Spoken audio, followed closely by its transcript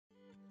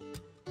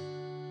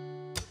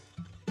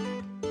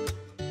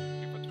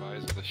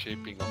the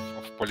shaping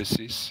of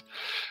policies.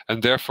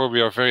 And therefore,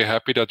 we are very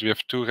happy that we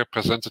have two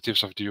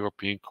representatives of the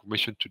European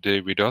Commission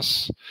today with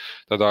us,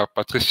 that are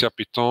Patrizia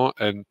Pitton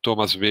and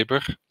Thomas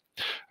Weber.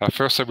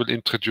 First, I will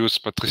introduce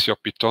Patrizia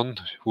Pitton,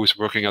 who is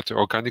working at the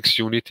Organics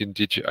Unit in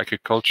DG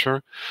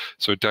Agriculture,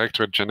 so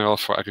Directorate General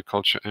for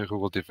Agriculture and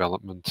Rural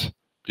Development.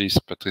 Please,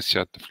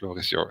 Patrizia, the floor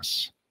is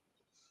yours.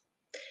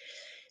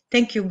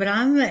 Thank you,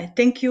 Bram.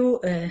 Thank you,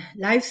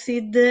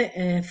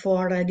 LIVESEED,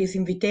 for this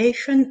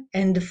invitation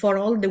and for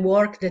all the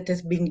work that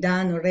has been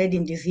done already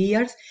in these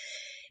years.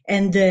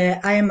 And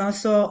I am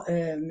also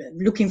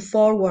looking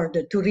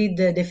forward to read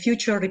the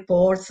future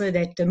reports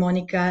that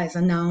Monica has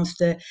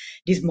announced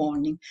this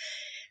morning.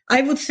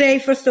 I would say,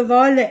 first of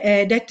all,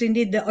 that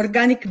indeed the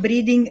organic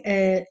breeding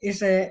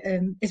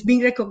is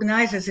being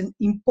recognized as an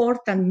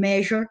important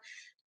measure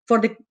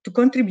to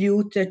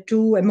contribute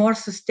to a more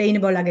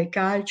sustainable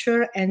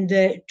agriculture and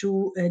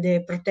to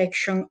the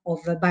protection of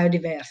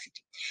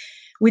biodiversity.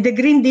 With the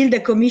Green Deal,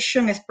 the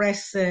Commission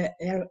expressed a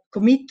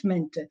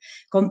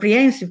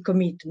comprehensive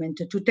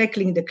commitment to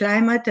tackling the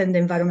climate and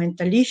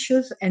environmental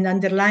issues, and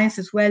underlines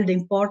as well the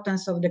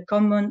importance of the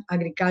common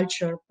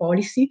agriculture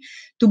policy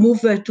to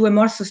move to a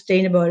more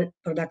sustainable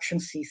production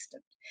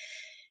system.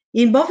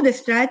 In both the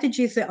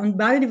strategies on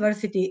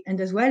biodiversity and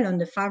as well on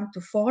the farm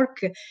to fork,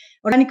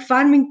 organic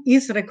farming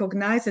is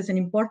recognized as an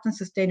important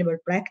sustainable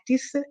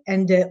practice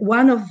and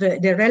one of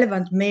the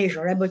relevant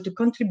measures able to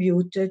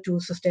contribute to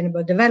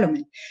sustainable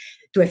development,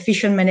 to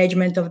efficient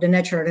management of the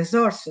natural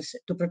resources,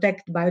 to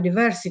protect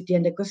biodiversity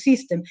and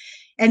ecosystem.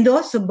 And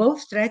also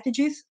both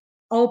strategies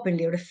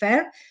openly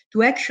refer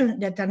to actions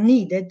that are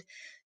needed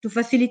to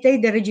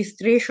facilitate the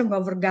registration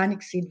of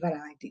organic seed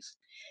varieties.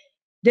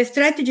 The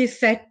strategy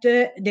set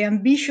the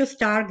ambitious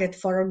target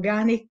for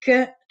organic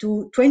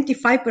to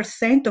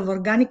 25% of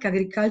organic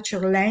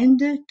agricultural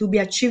land to be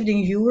achieved in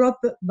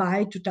Europe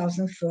by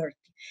 2030.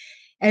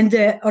 And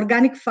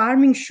organic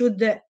farming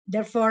should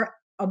therefore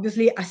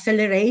obviously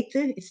accelerate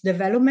its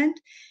development,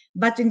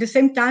 but in the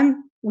same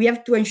time, we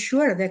have to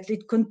ensure that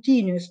it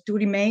continues to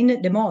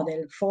remain the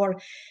model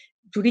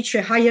to reach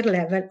a higher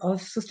level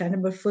of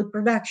sustainable food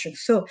production.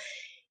 So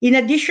in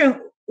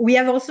addition, we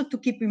have also to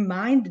keep in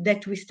mind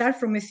that we start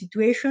from a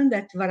situation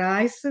that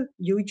varies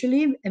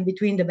hugely and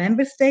between the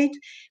member states,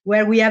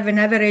 where we have an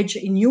average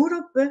in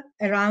Europe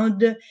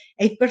around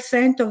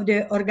 8% of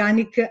the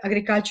organic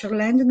agricultural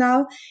land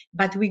now,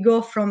 but we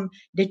go from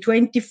the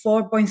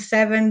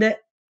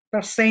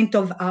 24.7%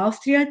 of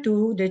Austria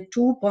to the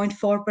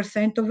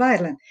 2.4% of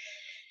Ireland.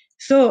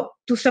 So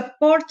to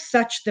support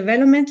such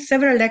development,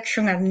 several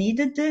actions are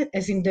needed.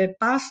 As in the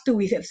past,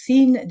 we have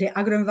seen the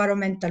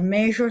agro-environmental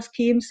measure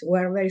schemes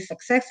were very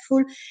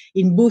successful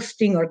in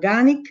boosting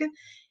organic.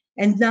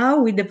 And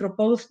now with the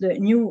proposed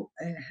new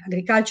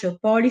agriculture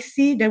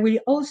policy, there will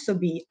also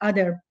be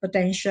other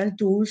potential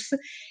tools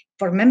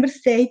for member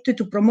states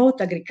to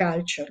promote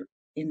agriculture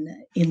in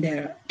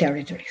their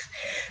territories.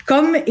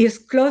 COM is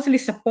closely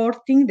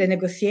supporting the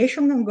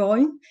negotiation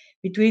ongoing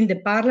between the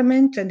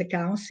Parliament and the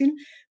Council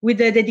with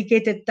a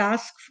dedicated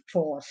task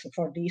force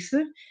for this,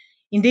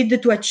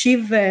 indeed to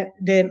achieve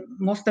the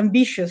most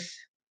ambitious,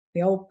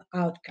 we hope,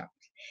 outcomes.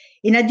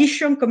 In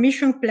addition,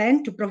 Commission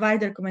plans to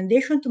provide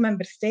recommendations to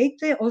Member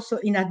States also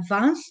in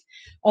advance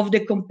of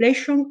the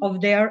completion of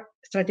their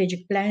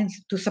strategic plans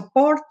to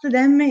support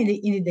them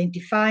in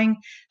identifying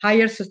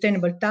higher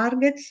sustainable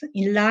targets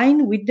in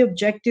line with the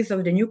objectives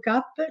of the new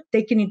CAP,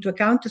 taking into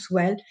account as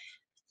well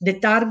the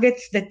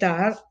targets that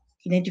are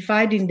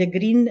identified in the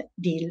Green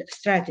Deal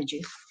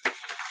strategies.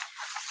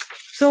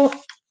 So,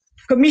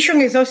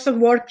 Commission is also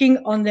working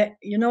on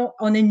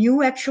a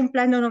new action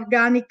plan on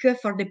organic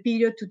for the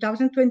period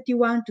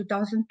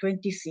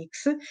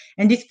 2021-2026,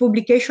 and this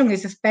publication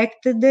is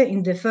expected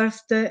in the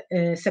first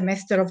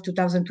semester of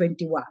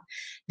 2021.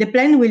 The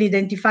plan will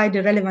identify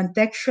the relevant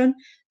action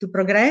to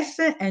progress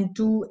and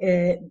to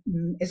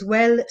as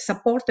well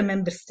support the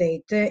member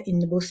state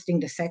in boosting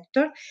the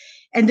sector.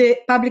 And the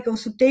public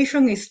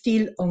consultation is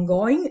still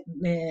ongoing,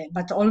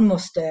 but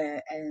almost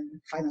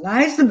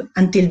finalized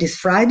until this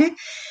Friday.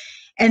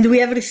 And we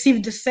have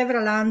received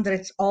several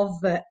hundreds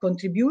of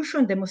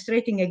contributions,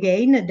 demonstrating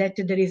again that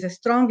there is a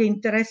strong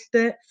interest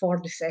for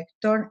the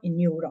sector in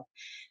Europe.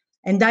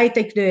 And I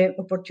take the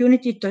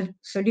opportunity to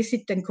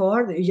solicit and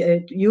encourage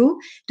you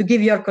to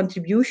give your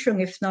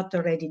contribution if not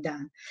already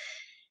done.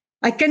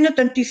 I cannot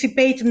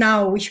anticipate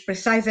now which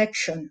precise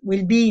action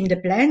will be in the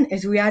plan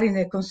as we are in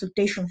a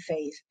consultation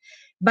phase.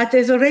 But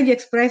as already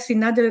expressed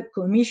in other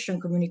Commission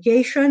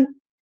communication,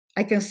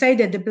 I can say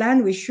that the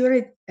plan will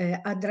surely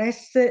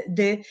address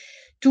the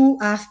two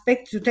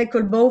aspects to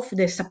tackle both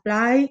the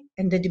supply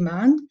and the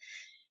demand.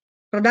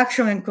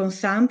 Production and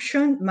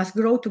consumption must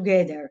grow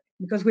together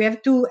because we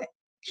have to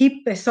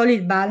keep a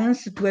solid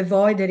balance to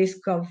avoid the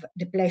risk of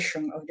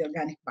depletion of the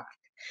organic market.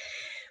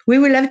 We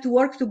will have to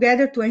work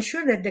together to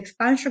ensure that the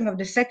expansion of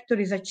the sector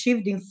is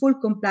achieved in full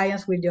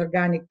compliance with the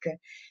organic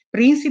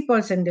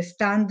principles and the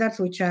standards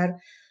which are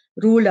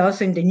ruled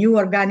also in the new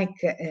organic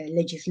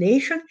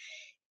legislation.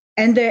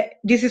 And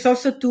this is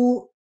also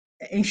to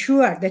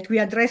ensure that we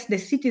address the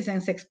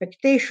citizens'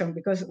 expectation,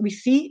 because we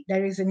see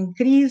there is an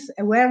increased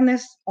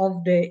awareness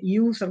of the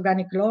EU's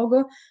organic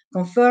logo,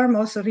 confirmed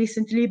also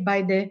recently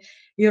by the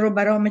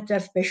Eurobarometer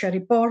special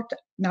report.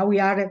 Now we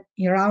are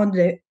around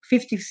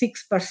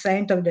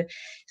 56% of the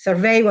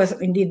survey was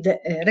indeed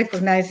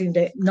recognizing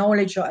the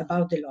knowledge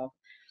about the logo.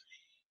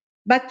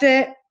 But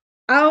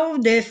how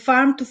the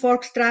farm to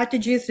fork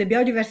strategies, the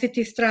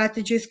biodiversity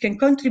strategies can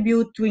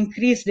contribute to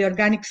increase the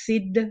organic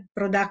seed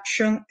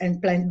production and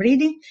plant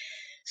breeding.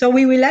 So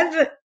we will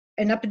have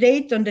an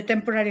update on the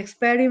temporary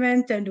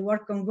experiment and the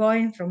work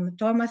ongoing from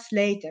Thomas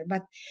later.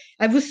 But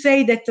I would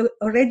say that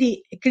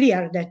already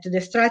clear that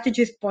the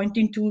strategies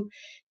pointing to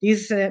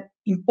these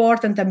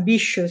important,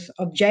 ambitious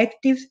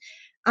objectives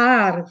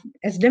are,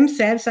 as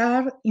themselves,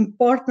 are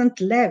important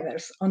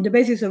levers on the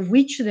basis of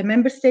which the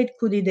member state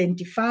could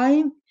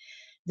identify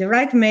the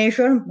right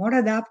measure, more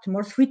adapt,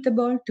 more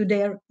suitable to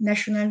their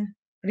national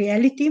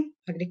reality,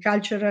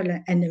 agricultural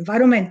and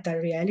environmental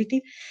reality.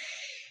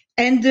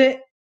 And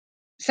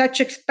such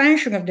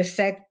expansion of the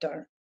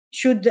sector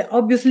should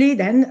obviously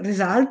then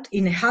result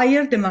in a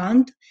higher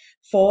demand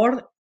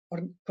for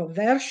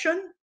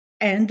conversion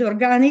and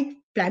organic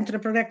plant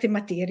reproductive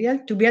material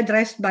to be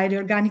addressed by the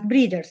organic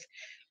breeders.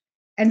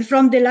 And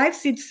from the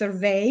LIVESEED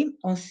survey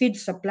on seed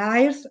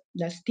suppliers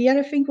last year,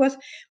 I think was,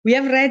 we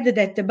have read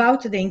that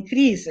about the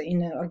increase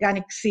in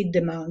organic seed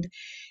demand.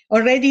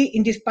 Already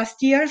in these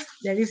past years,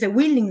 there is a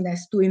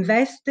willingness to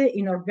invest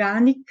in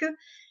organic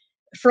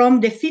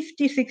from the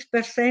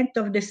 56%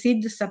 of the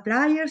seed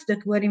suppliers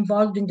that were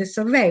involved in the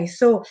survey.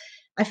 So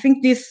I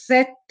think these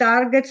set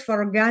targets for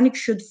organic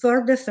should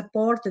further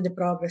support the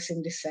progress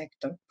in this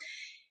sector.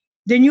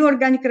 The new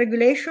organic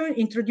regulation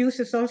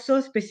introduces also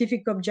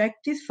specific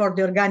objectives for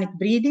the organic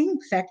breeding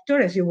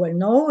sector, as you well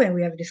know, and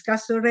we have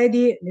discussed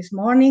already this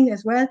morning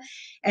as well,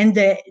 and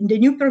the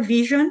new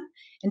provision.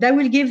 And I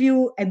will give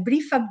you a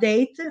brief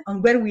update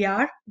on where we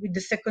are with the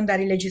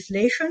secondary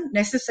legislation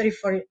necessary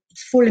for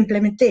its full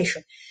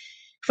implementation.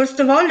 First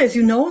of all, as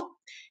you know,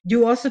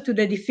 due also to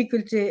the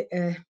difficult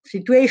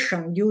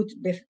situation due to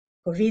the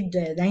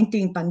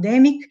COVID-19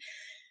 pandemic,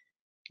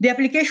 the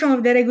application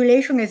of the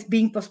regulation has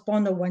been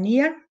postponed of 1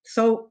 year.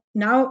 So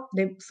now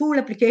the full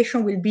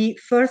application will be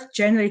 1st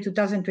January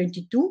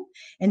 2022,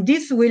 and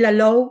this will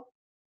allow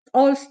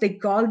all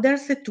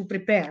stakeholders to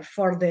prepare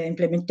for the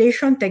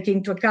implementation, taking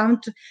into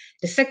account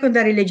the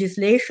secondary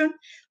legislation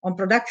on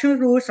production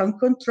rules, on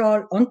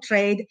control, on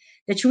trade,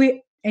 that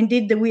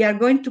we are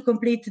going to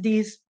complete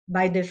this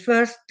by the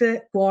first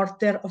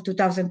quarter of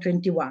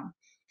 2021.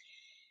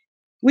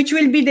 Which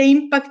will be the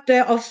impact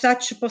of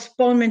such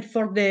postponement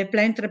for the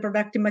plant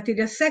reproductive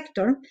material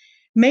sector?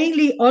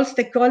 Mainly, all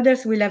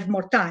stakeholders will have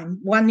more time,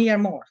 1 year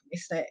more,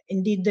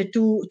 indeed,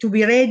 to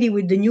be ready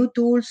with the new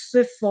tools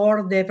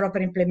for the proper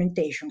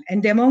implementation.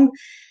 And among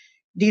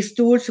these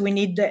tools, we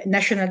need the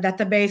national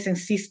database and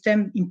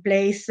system in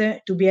place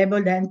to be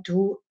able then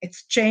to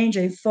exchange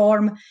and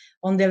inform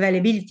on the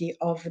availability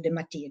of the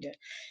material.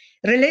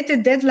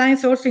 Related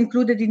deadlines also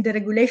included in the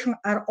regulation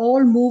are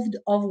all moved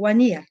of 1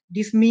 year.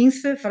 This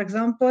means, for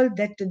example,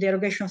 that the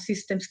derogation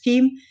system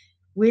scheme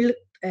will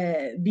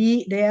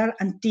be there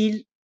until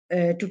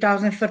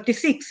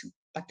 2036.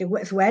 But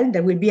as well,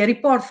 there will be a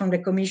report from the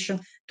Commission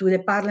to the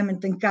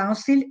Parliament and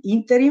Council,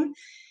 interim,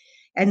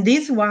 and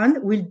this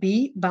one will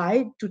be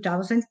by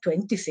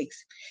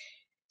 2026.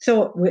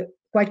 So we're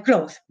quite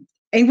close.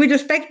 And with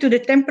respect to the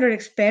temporary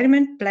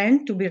experiment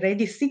plan to be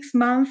ready 6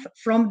 months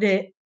from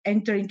the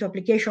enter into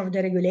application of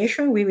the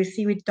regulation, we will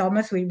see with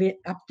Thomas, we will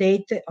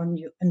update on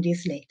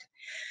this later.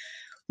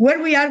 Where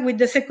we are with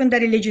the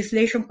secondary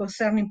legislation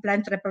concerning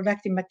plant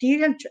reproductive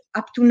material,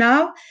 up to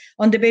now,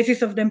 on the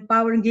basis of the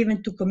empowering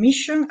given to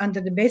Commission under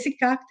the Basic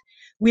Act,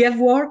 we have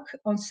worked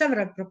on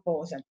several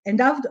proposals.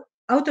 And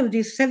out of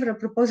these several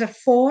proposals,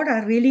 4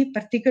 are really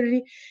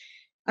particularly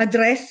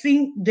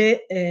addressing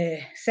the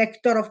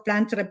sector of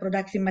plant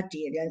reproductive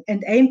material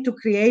and aim to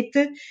create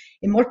a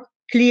more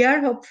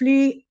clear,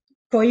 hopefully,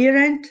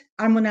 coherent,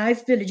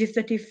 harmonized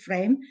legislative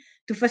frame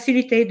to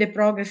facilitate the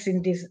progress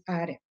in this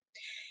area.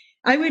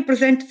 I will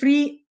present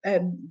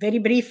very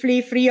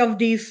briefly, 3 of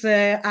these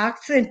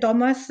acts, and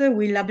Thomas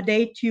will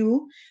update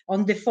you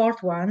on the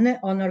 4th one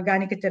on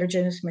organic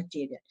heterogeneous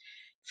material.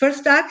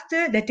 First act,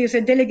 that is a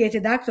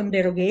delegated act on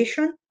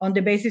derogation on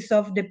the basis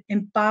of the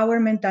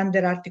empowerment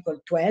under Article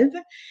 12.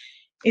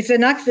 It's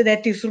an act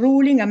that is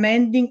ruling,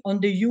 amending on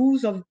the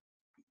use of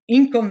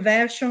in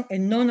conversion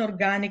and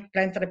non-organic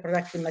plant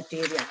reproductive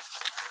material.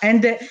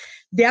 And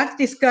the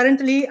act is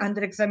currently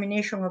under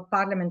examination of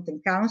Parliament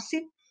and Council.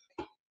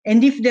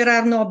 And if there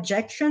are no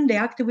objections, the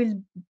act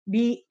will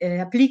be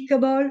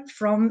applicable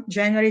from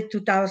January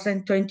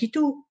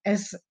 2022,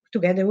 as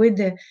together with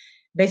the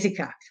Basic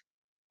Act.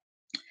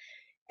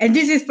 And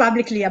this is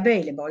publicly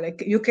available.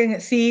 Like you can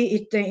see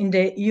it in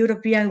the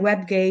European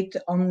webgate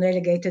on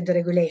delegated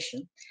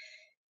regulation.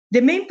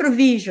 The main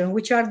provisions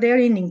which are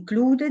therein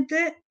included,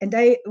 and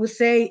I would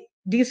say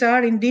these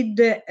are indeed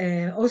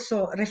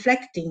also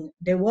reflecting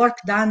the work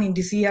done in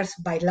these years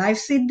by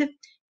LIVESEED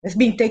has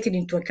been taken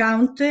into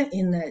account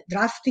in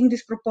drafting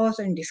this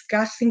proposal, in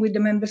discussing with the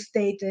member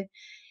state,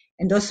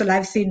 and also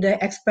LIVESEED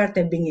experts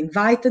have been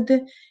invited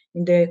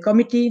in the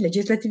committee,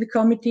 legislative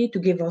committee, to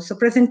give also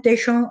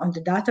presentation on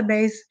the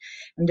database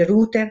and the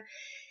router.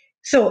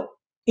 So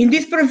in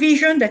this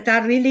provision that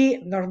are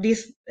really, for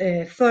this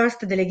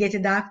first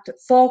delegated act,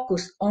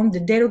 focus on the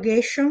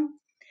derogation,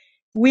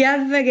 we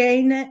have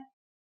again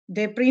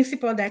the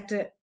principle that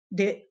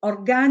the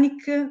organic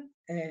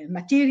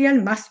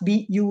material must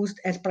be used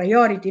as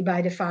priority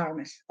by the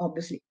farmers,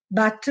 obviously.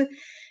 But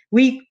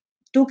we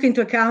took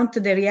into account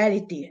the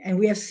reality, and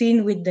we have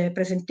seen with the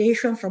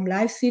presentation from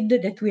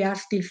LIVESEED that we are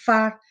still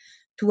far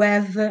to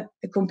have a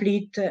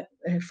complete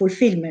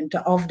fulfillment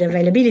of the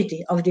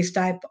availability of this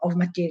type of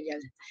material.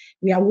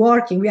 We are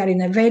working, we are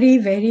in a very,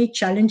 very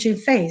challenging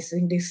phase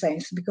in this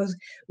sense, because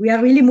we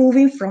are really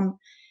moving from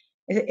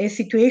a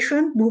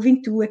situation,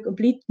 moving to a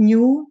complete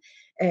new,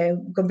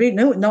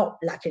 no,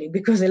 luckily,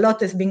 because a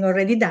lot has been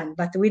already done,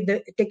 but with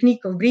the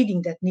technique of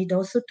breeding that need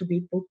also to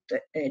be put,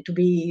 to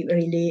be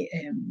really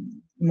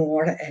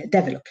more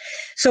developed.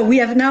 So we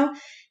have now,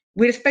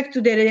 with respect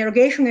to the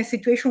derogation, a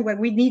situation where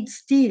we need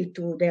still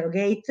to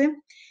derogate.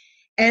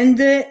 And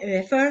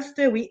first,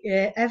 we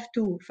have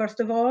to, first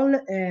of all,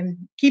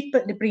 keep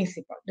the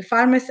principle. The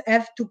farmers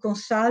have to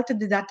consult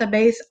the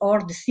database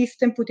or the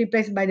system put in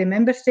place by the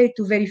member state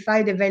to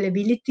verify the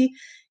availability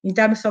in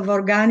terms of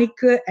organic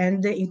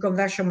and in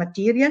conversion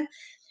material.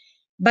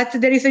 But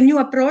there is a new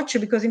approach,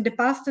 because in the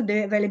past,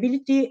 the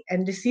availability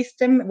and the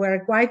system were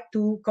required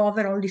to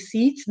cover only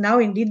seeds. Now,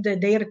 indeed,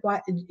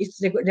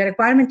 the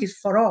requirement is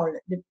for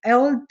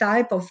all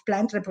type of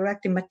plant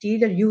reproductive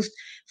material used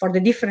for the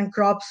different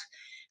crops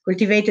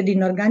cultivated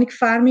in organic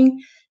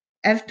farming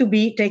have to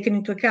be taken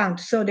into account.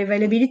 So the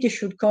availability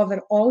should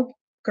cover all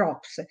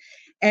crops,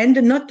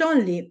 and not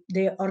only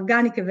the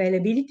organic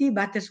availability,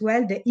 but as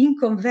well the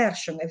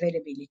in-conversion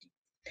availability.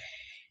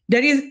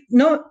 There is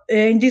no,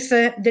 in this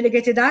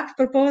delegated act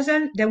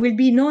proposal, there will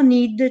be no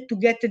need to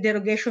get a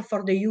derogation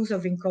for the use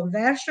of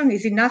in-conversion.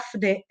 It's enough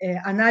the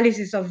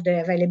analysis of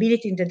the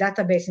availability in the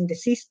database in the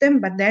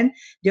system, but then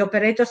the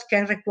operators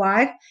can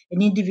require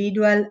an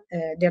individual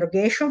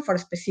derogation for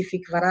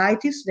specific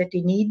varieties that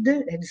they need,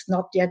 that is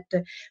not yet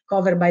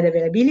covered by the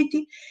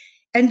availability.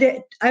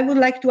 And I would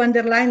like to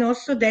underline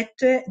also that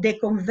the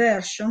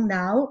conversion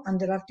now,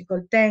 under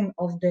Article 10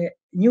 of the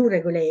new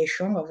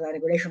regulation, of the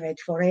Regulation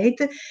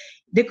 848,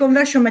 the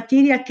conversion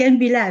material can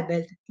be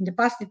labeled. In the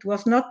past, it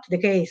was not the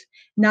case.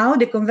 Now,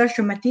 the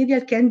conversion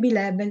material can be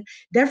labeled,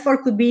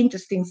 therefore could be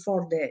interesting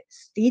for the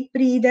seed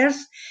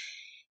breeders,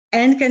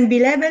 and can be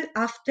labeled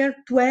after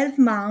 12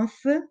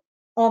 months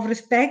of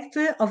respect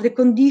of the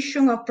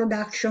condition of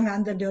production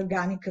under the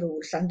organic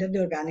rules, under the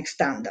organic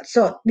standards.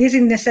 So this,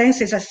 in a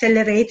sense, is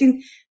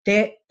accelerating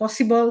the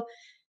possible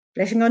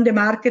placing on the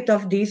market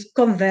of this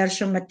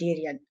conversion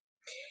material.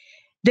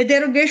 The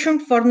derogation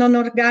for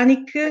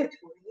non-organic,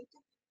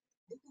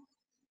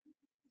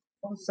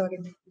 oh, sorry,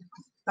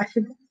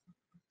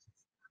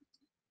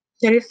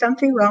 there is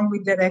something wrong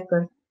with the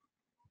record.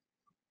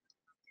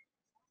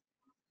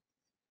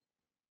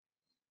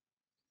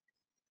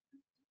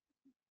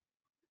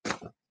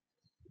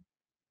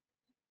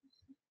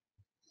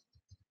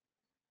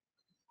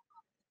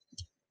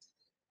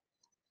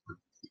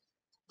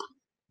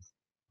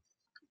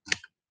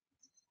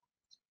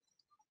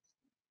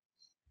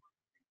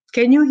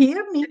 Can you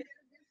hear me?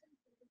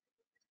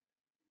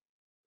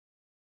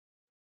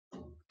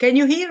 Can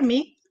you hear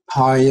me?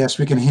 Hi, yes,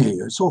 we can hear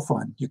you. It's all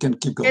fine. You can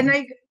keep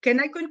going.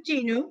 Can I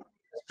continue?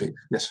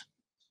 Yes.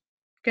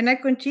 Can I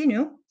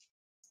continue?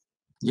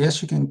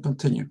 Yes, you can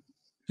continue.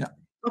 Yeah.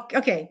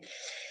 Okay.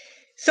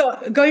 So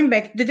going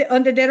back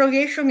on the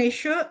derogation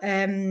issue,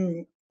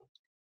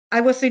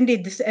 I was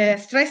indeed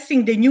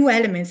stressing the new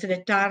elements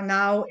that are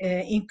now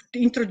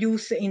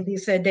introduced in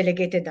this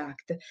delegated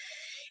act.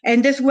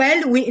 And as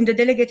well, we in the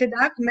delegated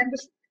act,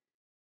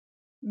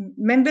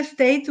 member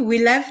states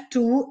will have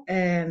to,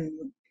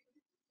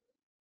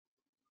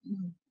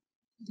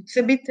 it's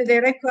a bit, the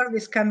record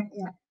is coming,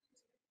 yeah.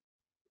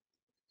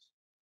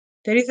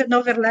 There is an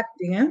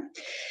overlapping, eh?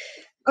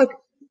 Okay.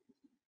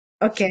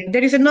 Okay,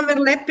 there is an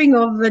overlapping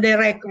of the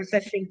records, I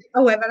think.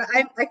 However,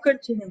 I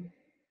continue.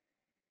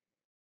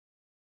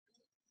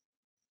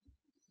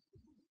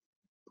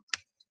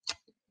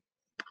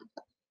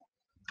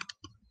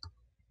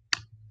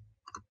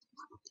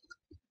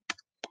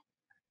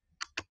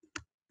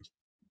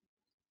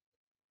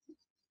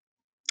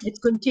 It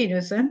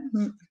continues, eh?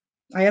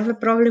 I have a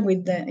problem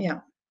with the, yeah.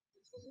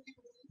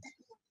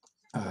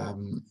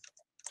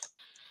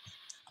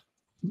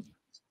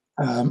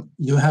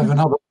 You have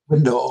another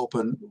window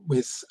open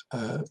with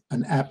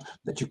an app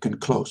that you can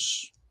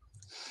close.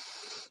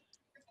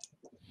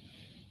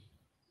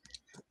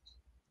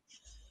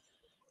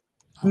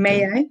 Okay.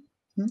 May I?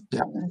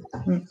 Yeah.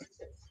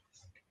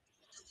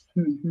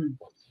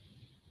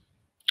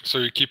 So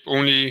you keep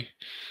only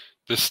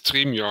the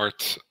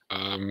StreamYard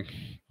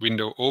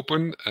window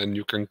open, and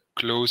you can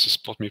close the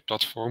SpotMe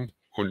platform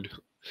only,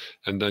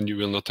 and then you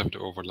will not have the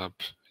overlap.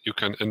 you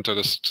can enter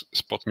the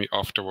spot me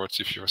afterwards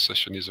if your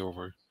session is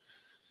over.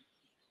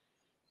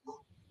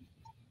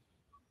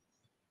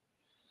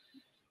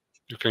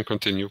 You can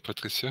continue,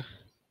 Patrizia.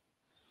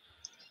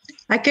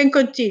 I can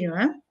continue,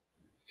 huh?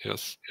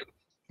 Yes.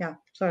 Yeah,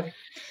 sorry.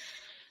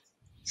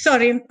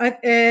 Sorry,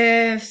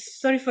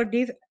 sorry for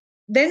this.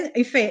 Then,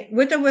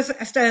 what I was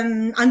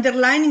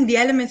underlining the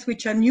elements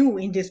which are new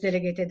in this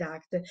delegated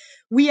act.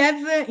 We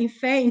have, in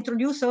fact,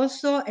 introduced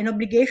also an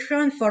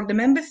obligation for the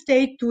member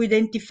state to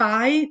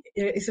identify,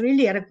 it's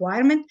really a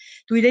requirement,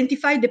 to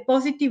identify the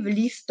positive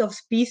list of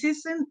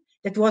species.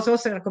 That was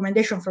also a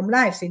recommendation from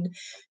LIVESEED,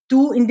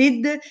 to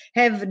indeed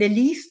have the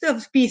list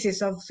of species,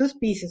 of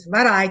subspecies,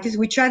 varieties,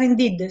 which are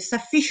indeed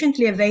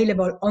sufficiently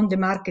available on the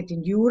market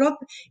in Europe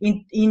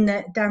in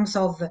terms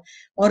of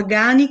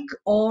organic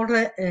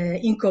or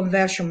in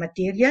conversion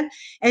material,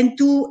 and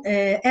to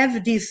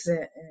have this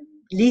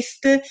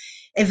list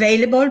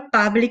available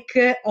public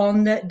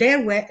on their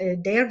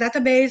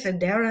database and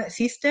their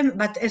system,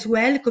 but as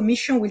well,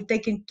 Commission will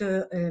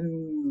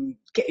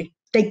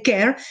take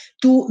care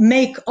to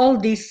make all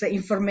this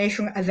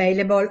information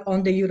available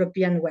on the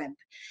European web.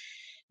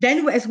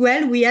 Then as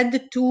well, we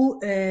had to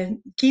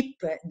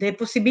keep the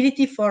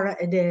possibility for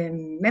the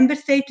member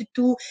state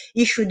to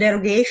issue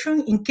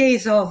derogation in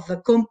case of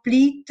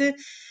complete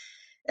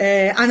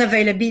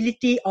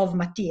unavailability of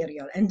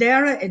material. And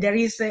there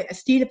is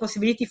still a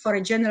possibility for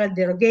a general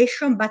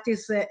derogation, but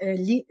is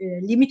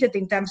limited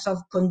in terms of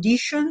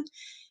condition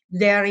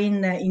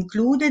therein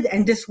included,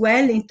 and as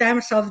well in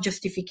terms of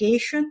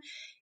justification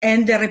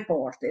and the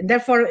report. And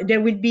therefore, there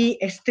will be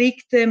a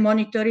strict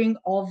monitoring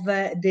of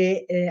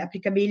the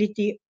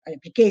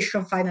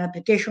final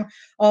application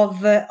of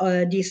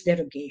this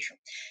derogation.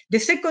 The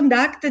second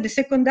act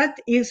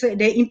is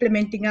the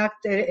implementing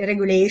act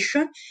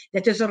regulation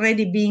that is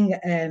already being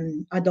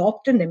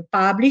adopted and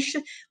published,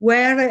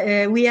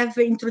 where we have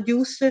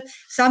introduced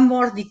some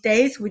more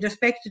details with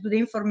respect to the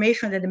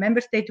information that the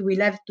member state will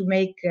have to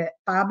make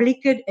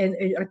public and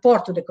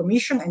report to the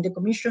Commission, and the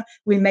Commission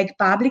will make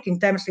public in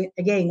terms,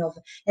 again, of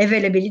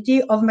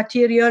availability of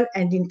material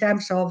and in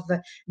terms of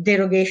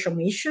derogation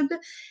issued.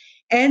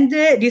 And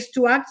these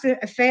two acts,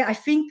 I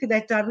think,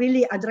 that are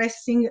really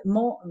addressing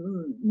more,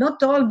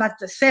 not all, but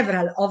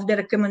several of the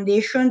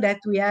recommendations that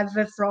we have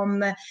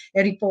from a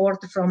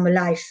report from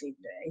LIVESEED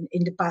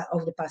in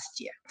the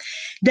past year.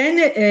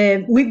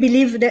 Then we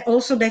believe that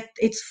also that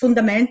it's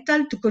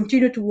fundamental to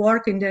continue to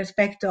work in the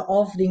respect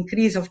of the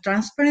increase of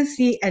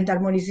transparency and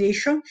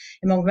harmonization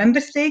among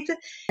member states.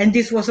 And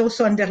this was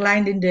also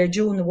underlined in the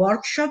June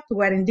workshop,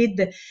 where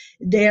indeed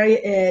there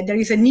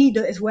is a need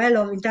as well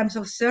of, in terms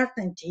of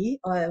certainty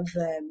of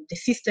the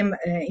system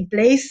in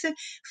place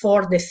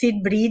for the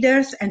seed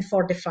breeders and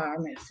for the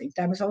farmers, in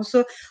terms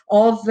also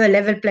of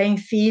level playing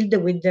field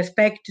with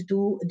respect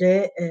to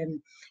the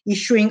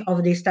issuing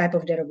of this type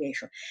of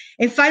derogation.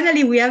 And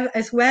finally, we have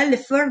as well a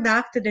third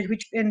act that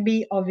which can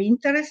be of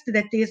interest,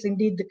 that is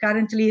indeed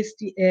currently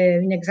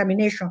in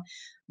examination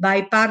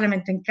by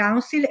Parliament and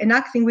Council, an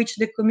act in which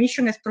the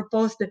Commission has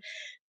proposed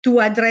to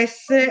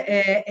address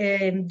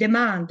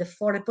demand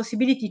for a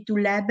possibility to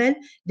label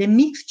the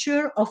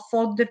mixture of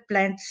fodder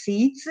plant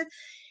seeds.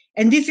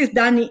 And this is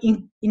done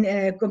in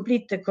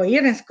complete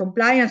coherence,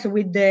 compliance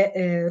with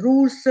the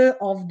rules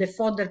of the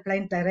Fodder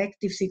Plant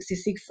Directive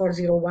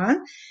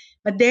 66401.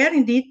 But there,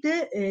 indeed,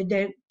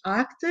 the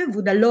Act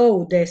would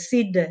allow the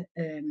seed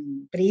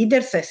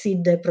breeders,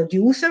 seed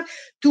producer,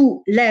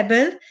 to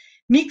label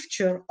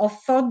mixture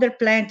of fodder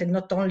plant, and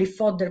not only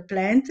fodder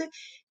plant,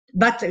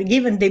 but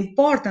given the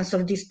importance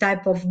of this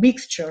type of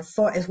mixture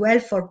as well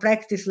for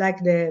practice like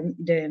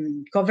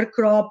the cover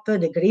crop,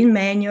 the green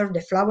manure,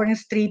 the flowering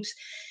strips,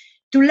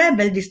 to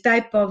label this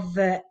type of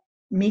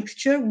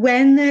mixture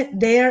when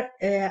there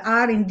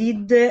are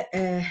indeed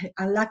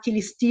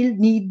unluckily still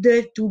need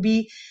to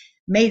be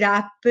made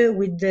up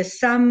with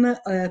some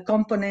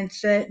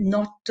components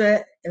not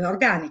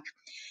organic.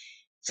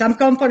 Some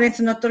components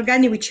not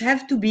organic, which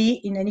have to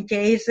be, in any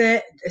case,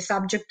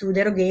 subject to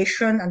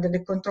derogation under the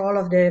control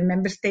of the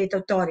member state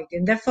authority.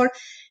 And therefore,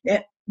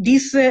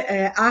 this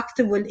act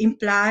will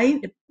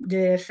imply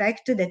the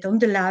fact that on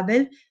the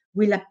label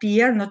will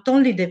appear not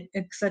only the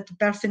exact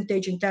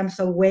percentage in terms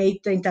of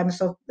weight, in terms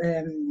of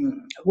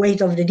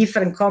weight of the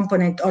different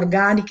component,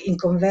 organic, in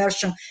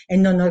conversion,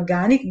 and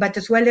non-organic, but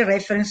as well a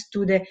reference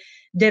to the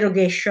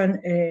derogation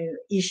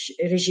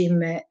regime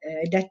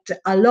that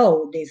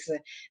allow this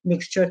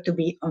mixture to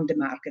be on the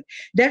market.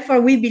 Therefore,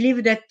 we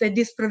believe that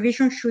this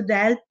provision should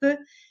help,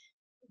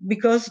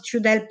 because it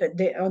should help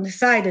on the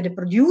side of the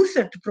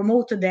producer to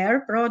promote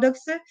their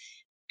products,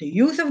 the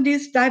use of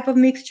this type of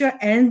mixture,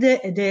 and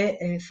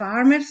the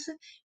farmers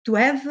to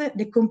have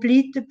the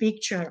complete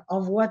picture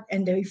of what,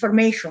 and the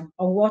information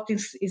of what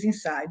is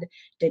inside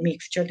the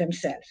mixture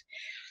themselves.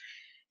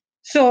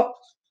 So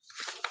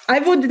I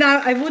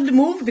would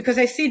move because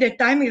I see the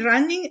time is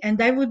running,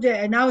 and I would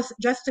now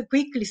just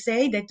quickly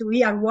say that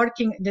we are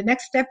working. The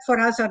next step for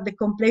us are the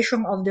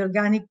completion of the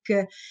organic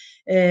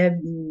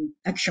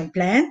action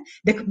plan,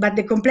 but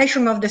the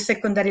completion of the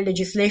secondary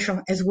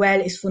legislation as well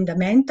is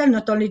fundamental,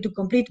 not only to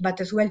complete, but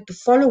as well to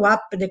follow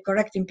up the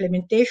correct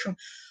implementation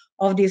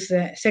of this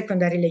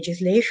secondary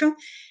legislation.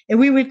 And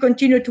we will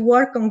continue to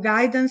work on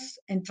guidance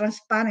and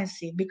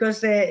transparency,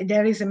 because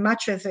there is a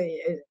much, as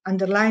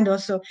underlined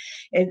also,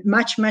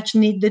 much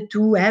needed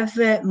to have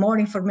more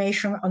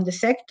information on the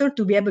sector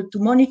to be able to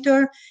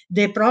monitor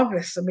the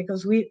progress,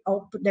 because we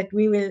hope that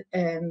we will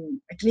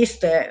at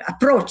least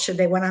approach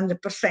the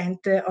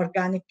 100%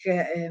 organic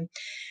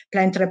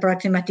plant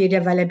reproductive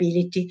material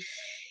availability.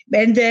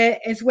 And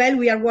as well,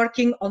 we are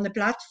working on the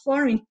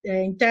platform,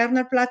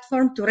 internal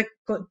platform,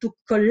 to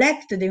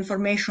collect the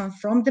information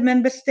from the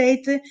member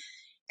state.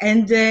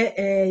 And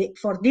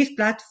for this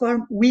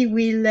platform, we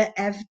will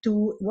have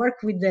to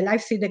work with the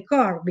LIVESEED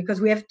core, because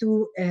we have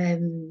to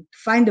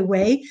find a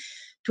way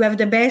to have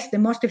the best, the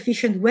most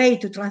efficient way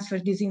to transfer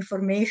this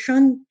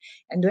information,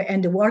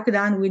 and the work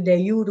done with the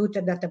EU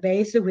router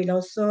database will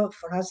also,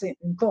 for us,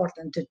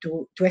 important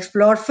to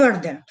explore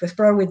further, to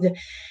explore with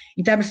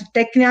in terms of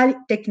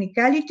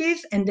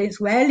technicalities, and as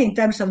well in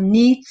terms of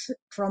needs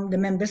from the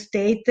member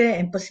state,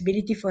 and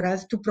possibility for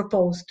us to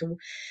propose to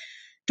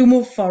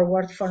move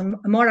forward for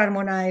a more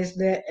harmonized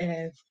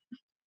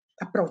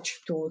approach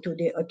to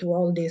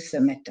all this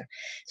matter.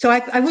 So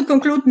I would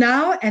conclude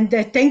now, and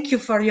thank you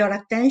for your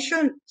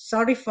attention.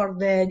 Sorry for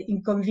the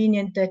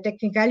inconvenient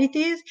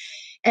technicalities,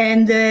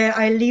 and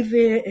I leave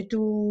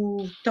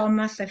to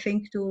Thomas, I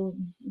think, to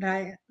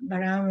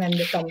Baran and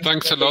Thomas.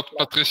 Thanks a lot,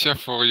 Patrizia,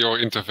 for your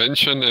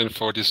intervention and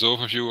for this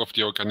overview of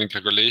the organic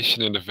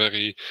regulation and the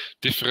very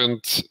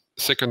different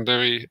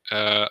secondary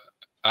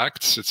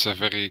acts. It's a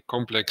very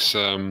complex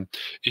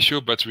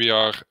issue, but we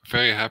are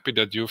very happy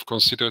that you've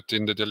considered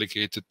in the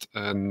delegated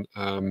and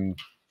in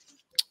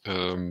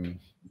the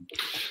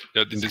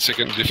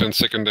different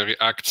secondary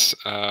acts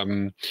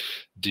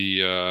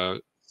the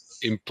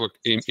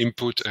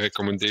input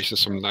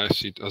recommendations from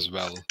LIVESEED as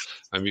well,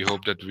 and we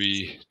hope that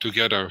we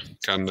together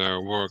can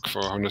work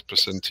for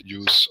 100%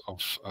 use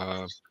of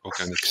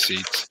organic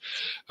seed.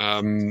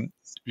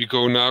 We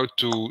go now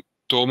to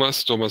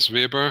Thomas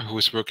Weber, who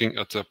is working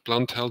at the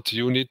Plant Health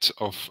Unit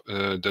of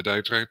the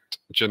Directorate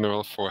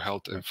General for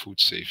Health and Food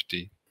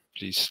Safety.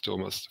 Please,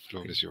 Thomas, the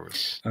floor is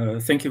yours.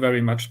 Thank you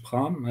very much,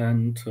 Bram,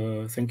 and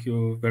thank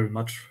you very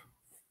much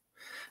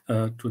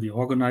to the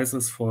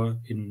organizers for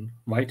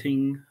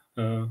inviting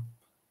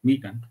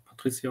me and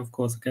Patrizia, of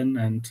course, again,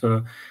 and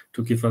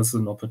to give us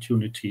an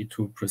opportunity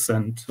to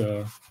present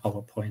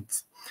our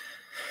points.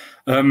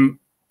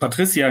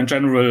 Patrizia, in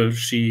general,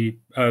 she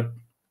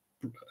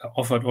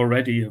offered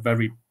already a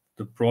very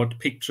broad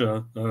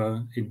picture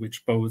in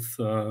which both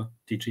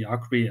DG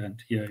AGRI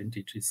and here in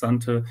DG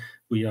Sante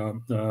we are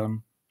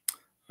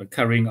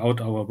carrying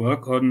out our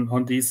work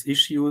on these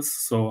issues.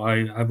 So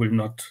I will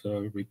not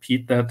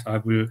repeat that. I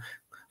will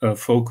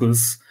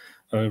focus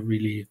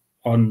really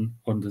on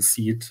the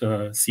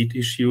seed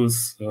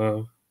issues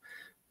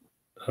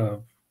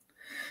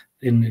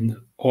in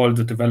all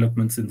the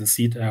developments in the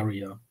seed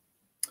area.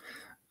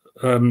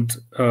 And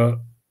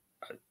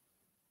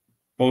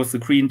both the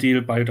Green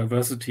Deal,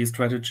 biodiversity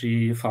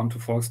strategy, farm to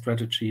fork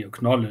strategy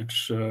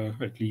acknowledge,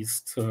 at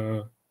least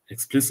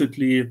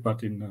explicitly,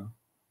 but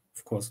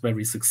of course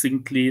very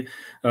succinctly,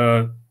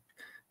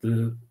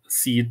 the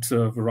seed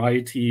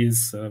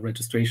varieties,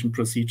 registration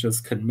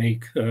procedures can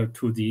make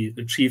to the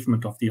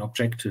achievement of the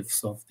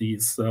objectives of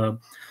these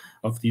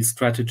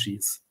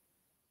strategies.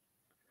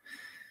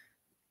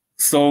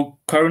 So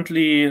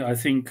currently, I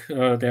think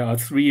there are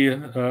three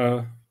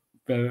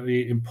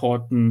very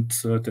important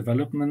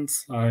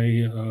developments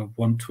I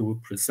want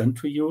to present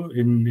to you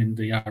in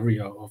the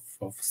area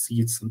of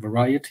seeds and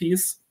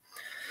varieties.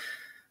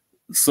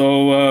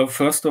 So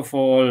first of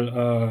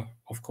all,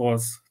 of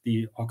course,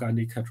 the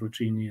organic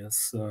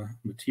heterogeneous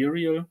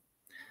material,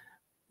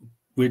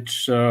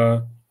 which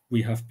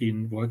we have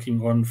been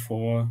working on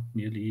for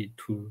nearly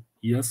 2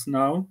 years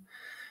now.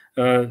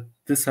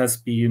 This has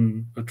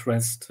been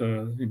addressed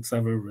in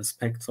several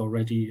respects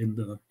already in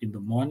the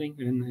morning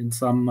in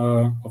some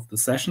of the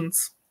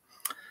sessions.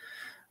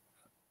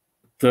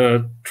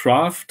 The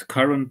draft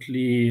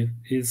currently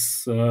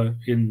is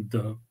in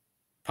the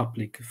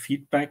public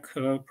feedback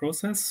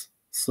process.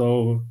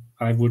 So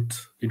I would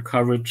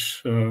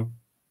encourage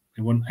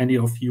any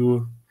of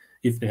you,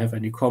 if they have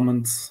any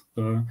comments,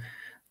 the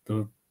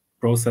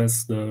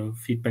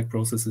feedback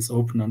process is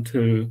open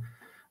until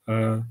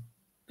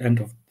end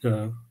of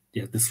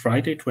this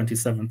Friday,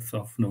 27th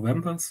of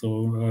November.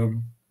 So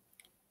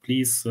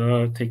please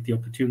take the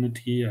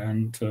opportunity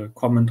and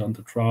comment on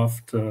the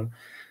draft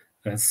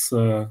as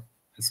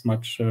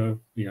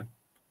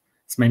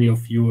many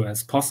of you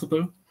as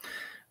possible.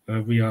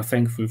 We are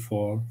thankful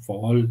for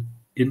all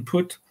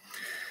input.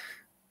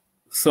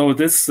 So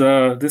this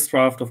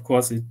draft, of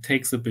course, it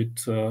takes a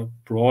bit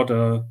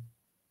broader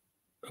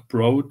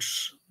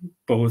approach,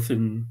 both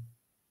in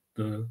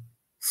the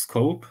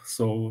scope,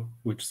 so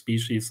which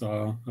species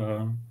are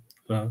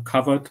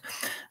covered,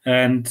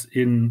 and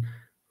in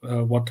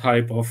what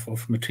type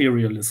of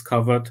material is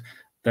covered,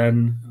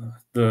 then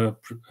the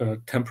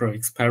temporary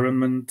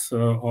experiment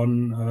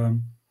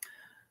on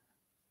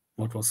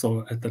what was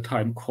so at the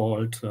time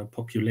called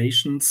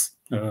populations,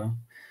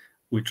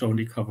 which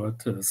only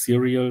covered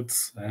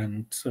cereals,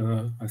 and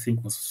I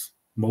think was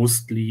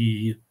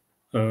mostly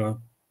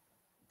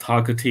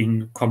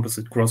targeting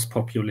composite gross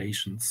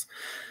populations.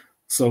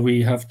 So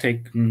we have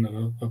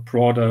taken a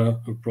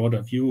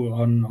broader view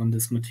on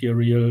this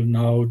material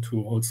now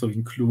to also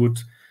include,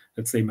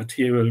 let's say,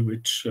 material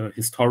which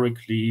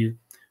historically,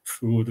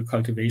 through the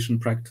cultivation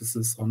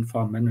practices on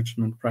farm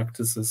management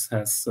practices,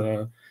 has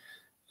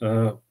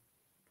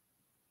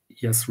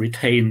yes,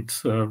 retained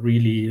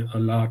really a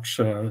large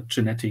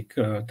genetic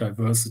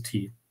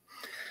diversity.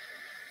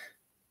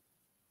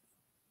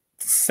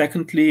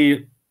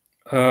 Secondly,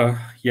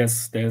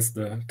 yes, there's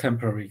the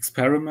temporary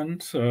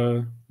experiment,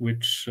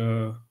 which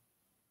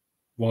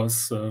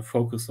was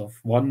focus of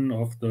one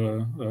of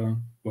the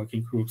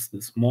working groups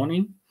this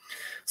morning.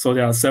 So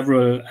there are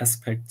several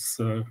aspects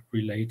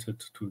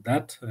related to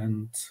that,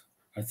 and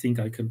I think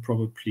I can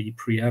probably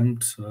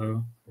preempt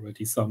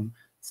already some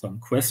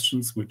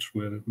questions which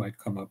might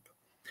come up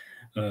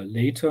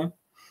later.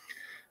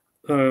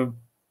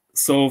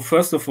 So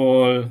first of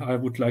all, I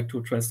would like to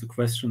address the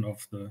question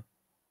of the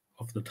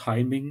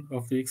timing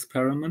of the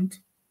experiment.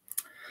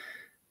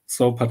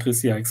 So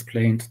Patrizia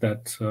explained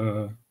that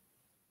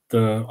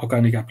the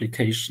organic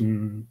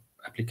application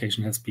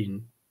has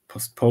been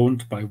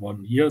postponed by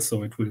 1 year,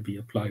 so it will be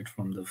applied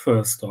from the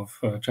 1st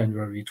of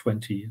January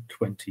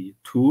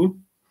 2022.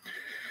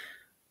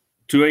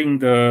 During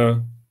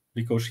the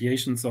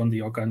negotiations on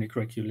the organic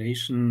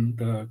regulation,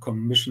 the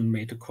Commission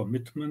made a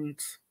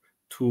commitment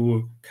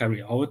to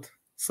carry out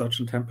such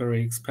a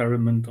temporary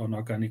experiment on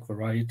organic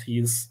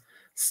varieties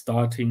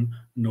starting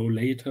no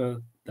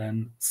later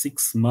than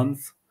 6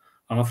 months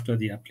after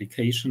the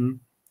application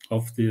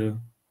of the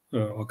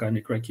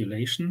organic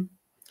regulation.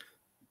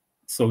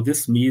 So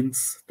this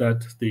means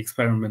that the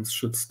experiments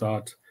should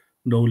start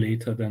no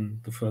later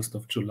than the 1st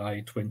of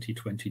July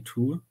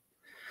 2022. Of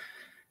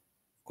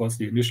course,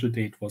 the initial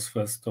date was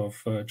 1st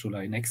of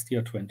July next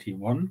year,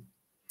 21.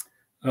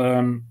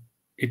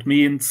 It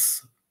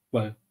means,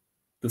 well,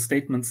 the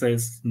statement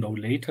says no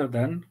later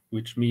than,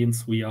 which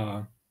means we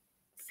are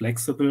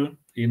flexible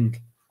in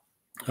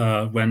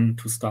when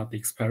to start the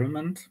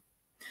experiment.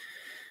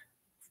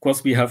 Of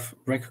course, we have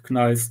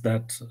recognized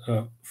that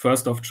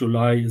 1st of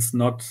July is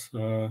not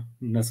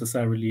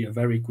necessarily a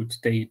very good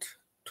date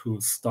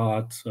to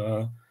start,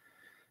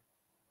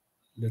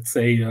 let's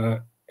say,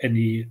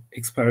 any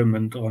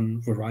experiment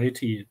on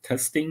variety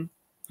testing.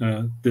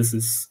 This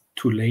is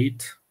too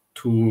late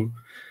to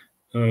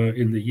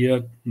in the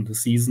year, in the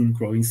season,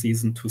 growing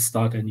season, to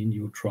start any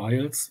new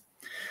trials.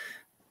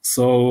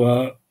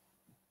 So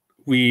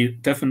we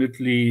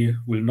definitely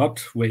will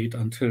not wait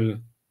until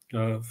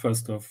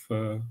 1st of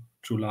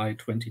July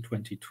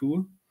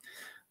 2022,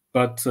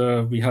 but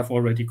we have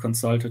already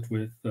consulted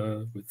with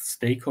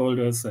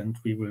stakeholders, and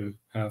we will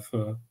have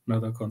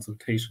another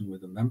consultation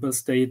with the member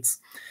states.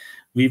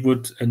 We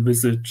would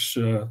envisage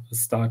a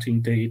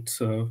starting date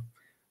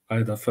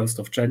either 1st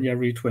of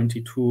January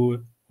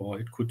 22, or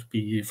it could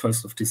be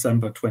 1st of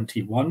December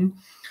 21,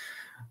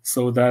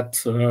 so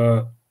that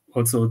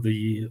also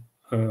the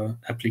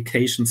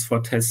applications for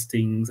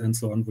testings and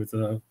so on with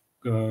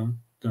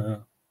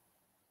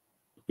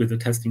the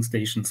testing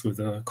stations, with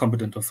the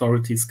competent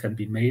authorities, can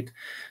be made,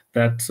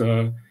 that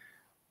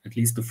at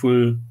least the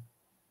full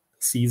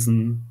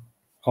season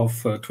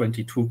of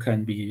 22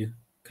 can be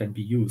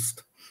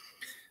used.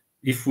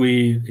 If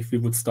we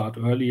would start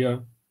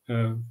earlier,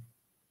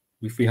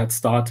 if we had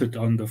started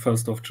on the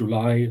 1st of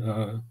July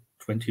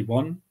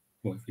 21,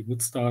 or if we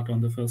would start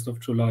on the 1st of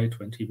July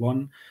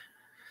 21,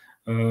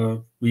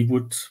 we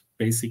would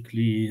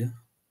basically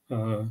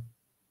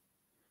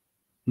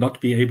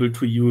not be able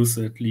to use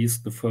at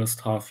least the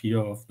first half year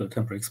of the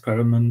temporary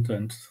experiment,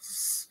 and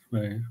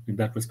in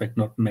that respect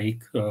not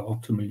make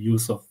optimal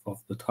use of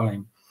the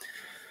time.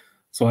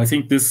 So I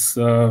think this,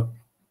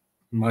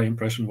 my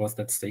impression was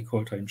that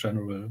stakeholders in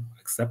general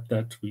accept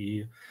that.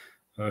 We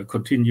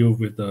continue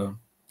with the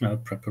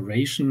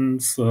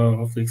preparations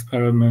of the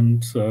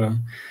experiment.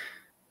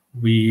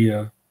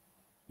 We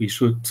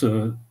should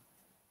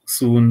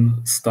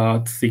soon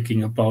start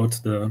thinking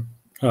about the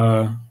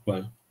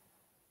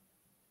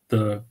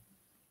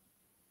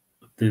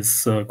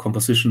this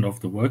composition of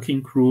the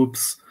working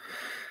groups.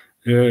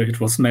 It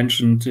was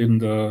mentioned in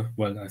the,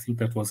 well, I think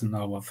that was in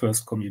our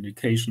first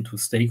communication to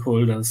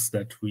stakeholders,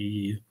 that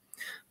we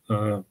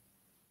I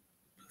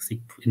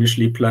think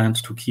initially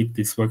planned to keep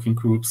these working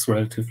groups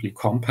relatively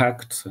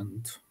compact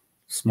and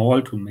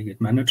small to make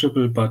it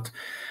manageable, but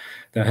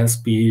there has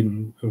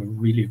been a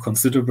really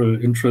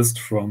considerable interest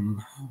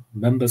from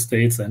member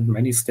states and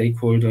many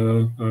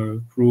stakeholder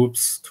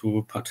groups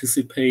to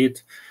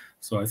participate.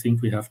 So I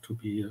think we have to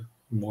be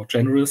more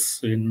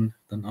generous in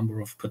the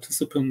number of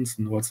participants,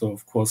 and also,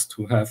 of course,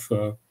 to have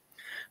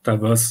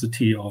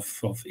diversity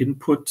of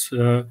input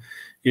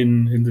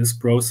in this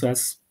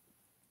process.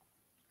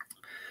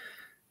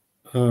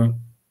 Of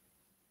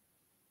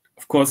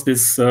course,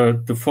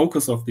 the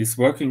focus of these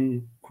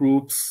working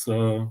groups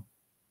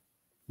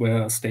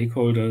where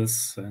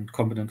stakeholders and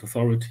competent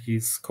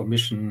authorities,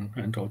 Commission,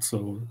 and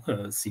also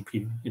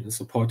CP in a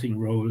supporting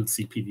role,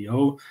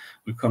 CPVO,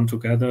 will come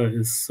together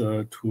is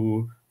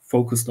to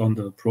focus on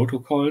the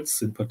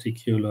protocols, in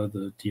particular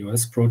the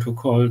DOS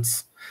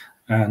protocols,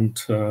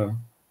 and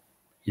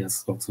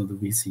yes, also the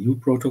VCU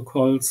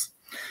protocols.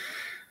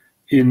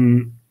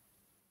 In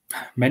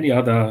many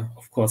other,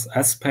 of course,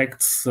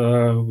 aspects,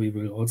 we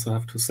will also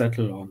have to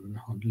settle on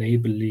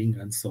labeling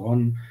and so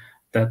on.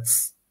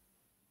 That's,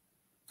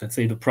 let's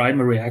say, the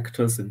primary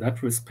actors in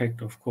that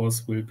respect, of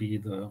course, will be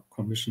the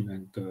Commission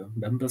and the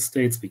member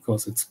states,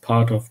 because it's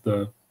part of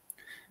the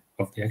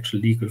actual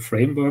legal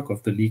framework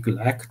of the legal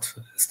act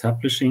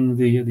establishing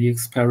the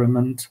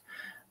experiment.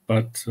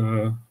 But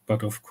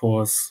of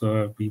course,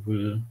 we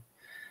will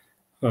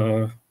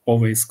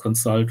always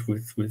consult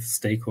with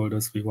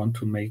stakeholders. We want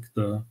to make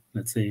the,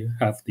 let's say,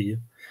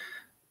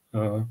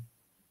 want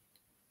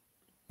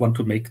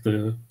to make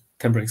the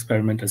temporary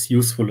experiment as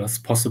useful as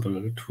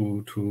possible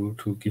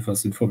to give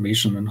us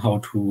information on how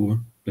to,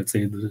 let's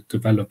say,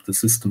 develop the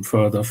system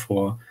further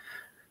for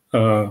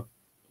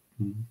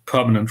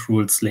permanent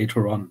rules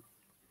later on.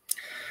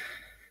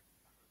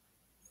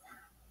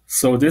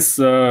 So this,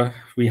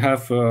 we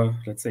have,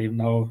 let's say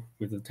now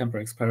with the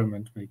temporary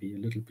experiment, maybe a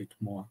little bit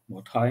more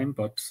time,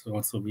 but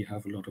also we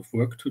have a lot of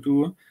work to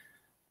do.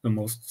 The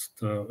most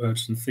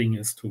urgent thing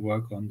is to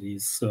work on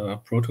these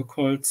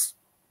protocols,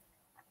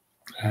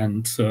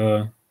 and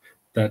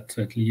that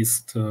at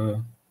least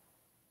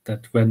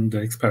that when the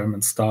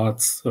experiment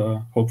starts,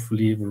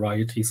 hopefully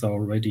varieties are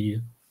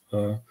already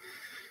on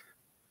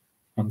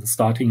the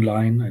starting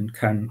line and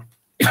can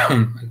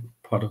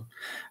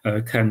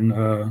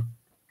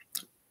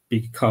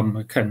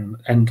can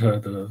enter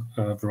the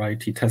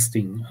variety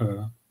testing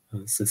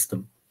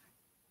system.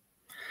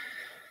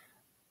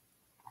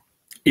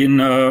 In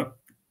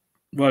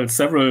well,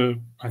 several,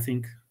 I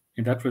think,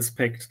 in that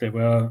respect, there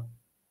were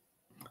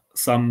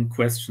some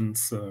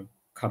questions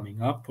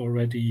coming up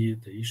already.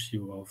 The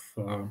issue of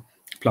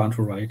plant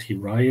variety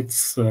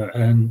rights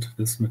and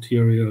this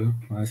material.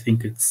 I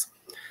think it's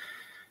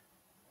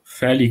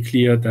fairly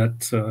clear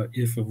that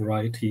if a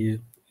variety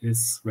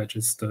is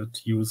registered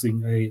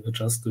using a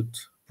adjusted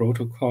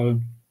protocol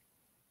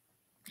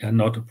and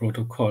not a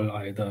protocol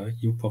either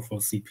UPOF or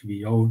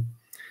CPVO,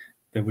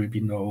 there will be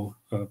no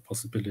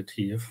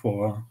possibility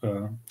for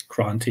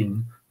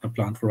granting a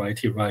plant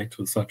variety right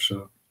to such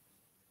a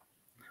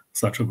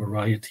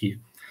variety.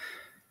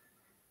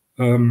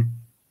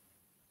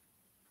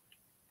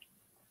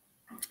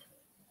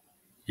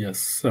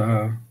 Yes,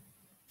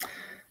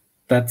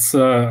 that's.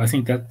 I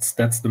think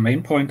that's the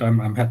main point.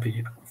 I'm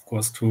happy, of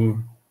course,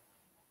 to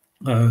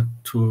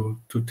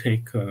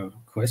take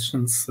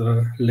questions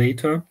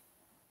later.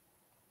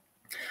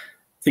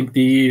 I think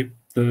the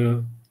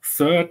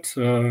third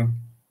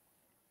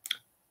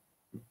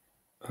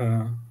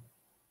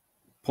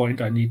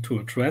point I need to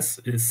address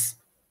is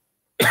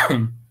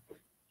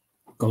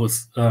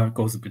goes a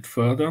bit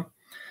further.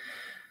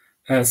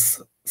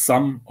 As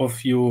some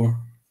of you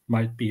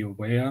might be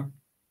aware,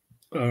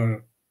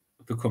 the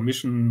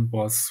Commission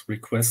was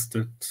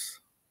requested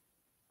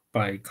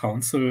by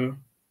Council,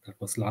 that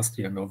was last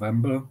year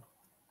November,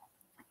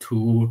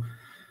 to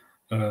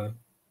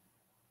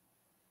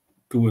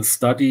do a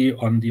study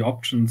on the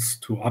options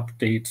to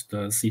update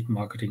the seed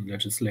marketing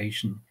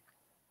legislation.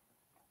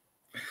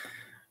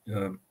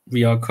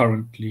 We are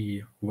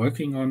currently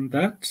working on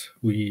that.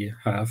 We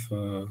have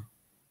the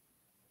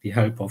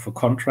help of a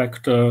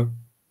contractor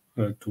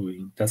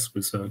doing desk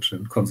research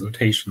and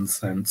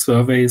consultations and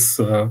surveys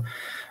in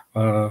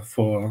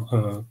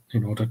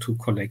order to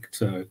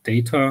collect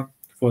data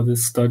for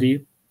this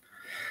study.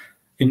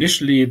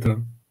 Initially,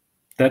 the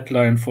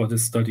deadline for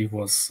this study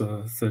was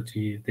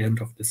the end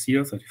of this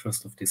year,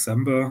 31st of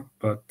December,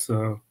 but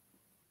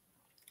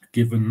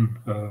given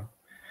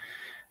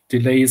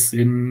delays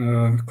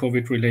in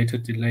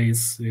COVID-related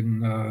delays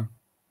in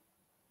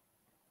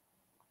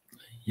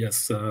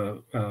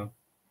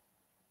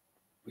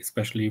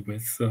especially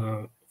with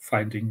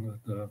finding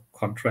the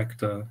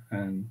contractor,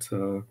 and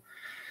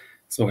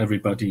so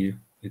everybody,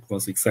 it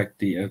was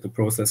exactly the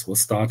process was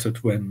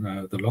started when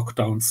the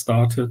lockdown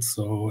started,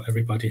 so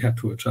everybody had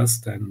to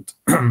adjust, and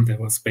there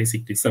was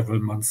basically several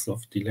months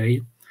of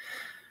delay.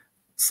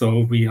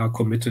 So we are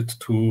committed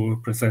to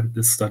present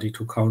this study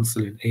to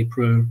Council in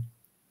April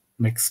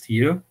next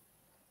year.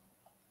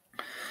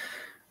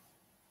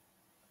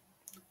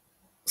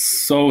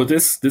 So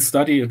this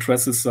study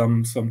addresses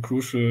some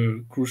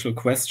crucial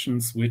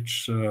questions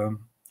which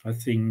I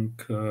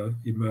think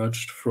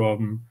emerged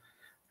from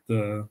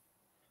the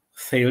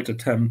failed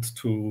attempt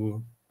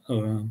to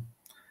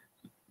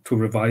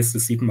revise the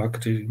seed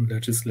marketing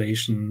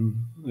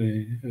legislation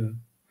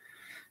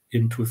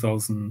in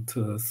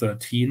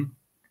 2013,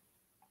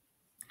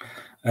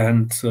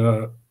 and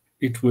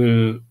it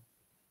will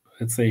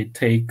let's say,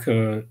 take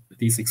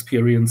these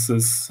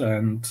experiences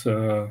and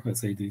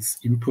let's say these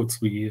inputs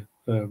we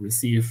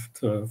received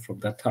from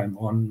that time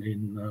on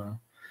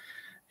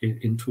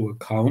into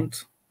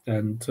account,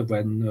 and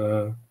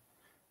when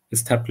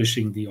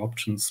establishing the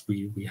options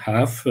we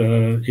have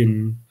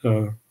in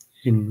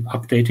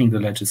updating the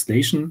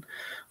legislation.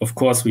 Of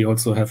course, we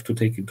also have to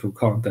take into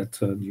account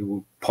that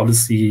new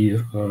policy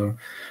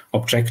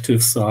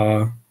objectives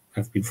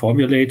have been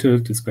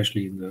formulated,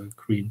 especially in the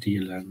Green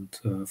Deal and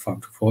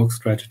Farm to Fork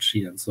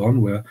strategy and so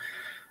on, where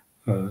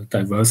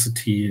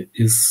diversity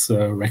is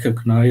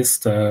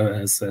recognized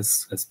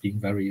as being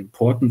very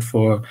important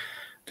for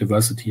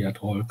diversity at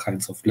all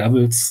kinds of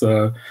levels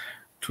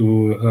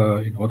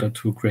in order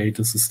to create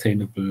a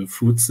sustainable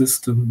food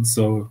system.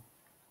 So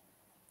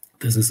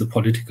this is a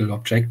political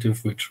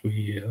objective which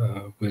we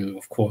will,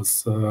 of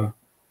course,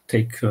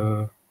 take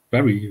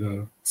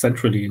very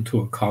centrally into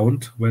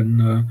account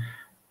when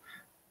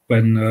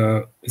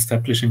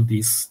establishing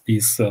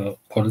these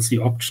policy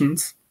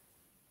options.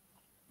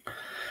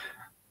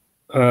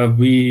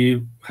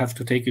 We have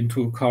to take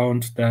into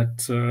account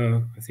that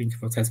I think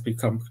what has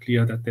become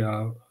clear that there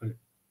are a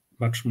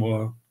much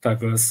more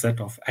diverse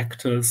set of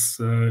actors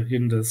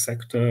in the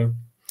sector,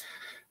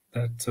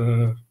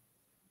 that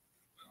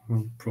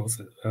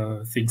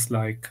things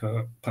like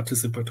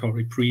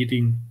participatory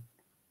breeding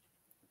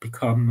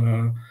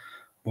become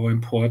more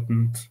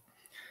important,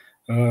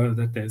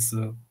 that there's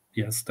a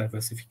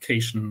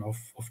diversification of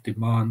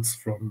demands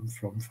from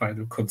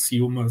final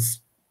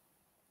consumers.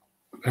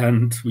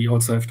 And we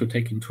also have to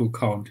take into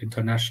account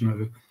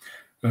international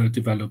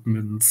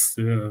developments,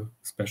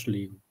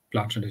 especially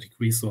plant genetic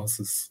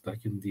resources,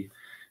 like in the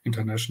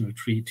International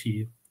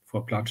Treaty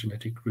for Plant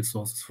Genetic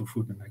Resources for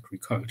Food and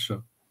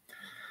Agriculture,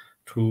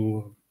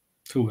 to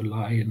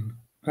align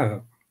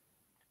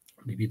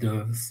maybe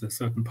the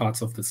certain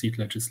parts of the seed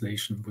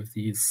legislation with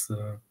these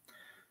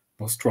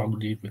more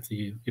strongly with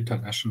the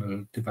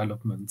international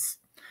developments.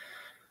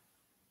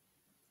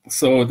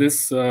 So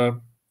this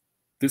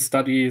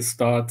study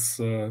starts,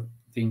 I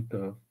think,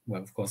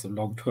 well, of course, a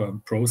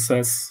long-term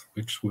process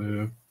which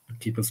will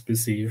keep us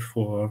busy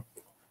for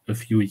a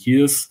few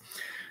years.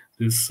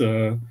 This,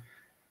 I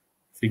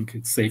think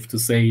it's safe to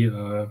say,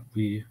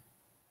 we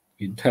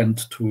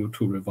intend to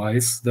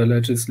revise the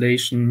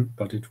legislation,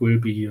 but it will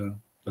be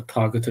a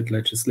targeted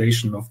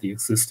legislation of the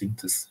existing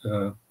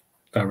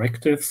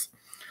directives.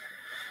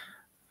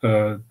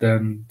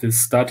 Then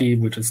this study,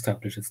 which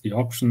establishes the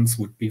options,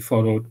 would be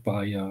followed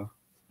by an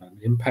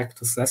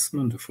impact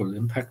assessment, a full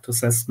impact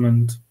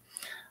assessment,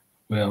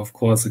 where, of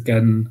course,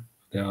 again,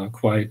 there are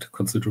quite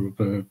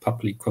considerable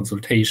public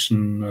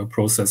consultation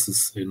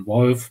processes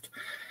involved,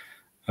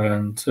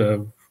 and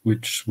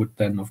which would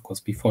then, of course,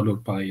 be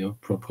followed by a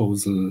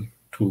proposal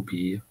to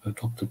be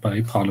adopted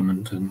by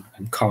Parliament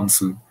and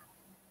Council.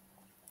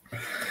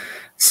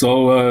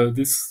 So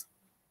this,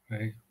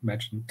 I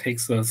imagine,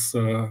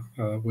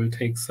 will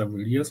take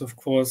several years, of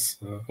course,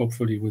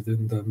 hopefully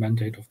within the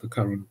mandate of the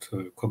current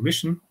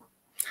Commission.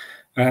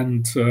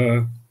 And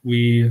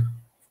we,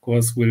 of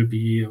course, will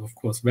be,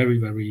 very,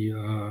 very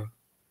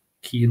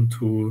keen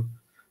to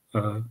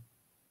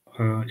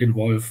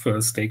involve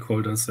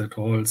stakeholders at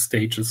all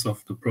stages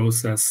of the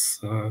process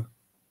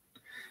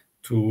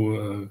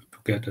to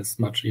get as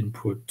much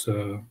input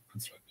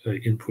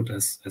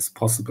as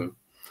possible.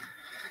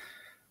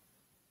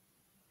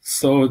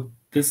 So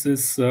this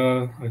is,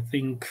 I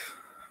think,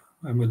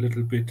 I'm a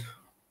little bit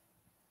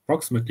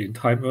approximately in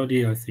time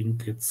early. I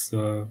think it's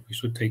we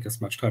should take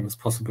as much time as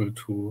possible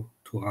to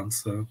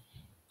answer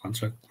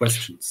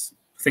questions.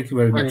 Thank you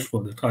very much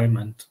for the time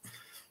and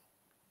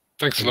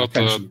thanks a lot,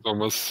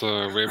 Thomas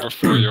Weber,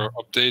 for your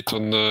update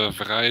on the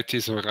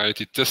varieties and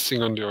variety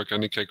testing on the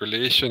organic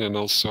regulation, and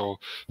also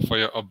for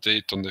your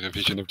update on the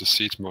revision of the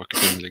seed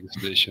marketing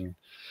legislation.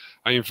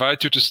 I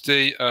invite you to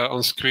stay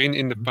on screen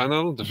in the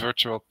panel, the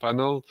virtual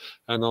panel,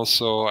 and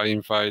also I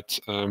invite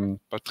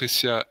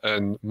Patrizia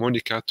and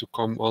Monica to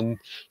come on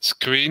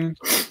screen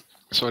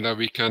so that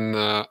we can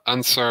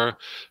answer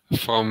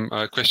from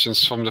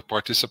questions from the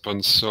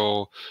participants.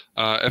 So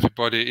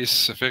everybody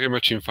is very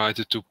much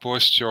invited to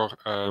post your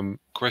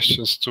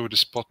questions through the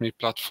SpotMe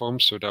platform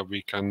so that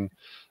we can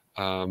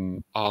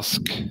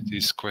ask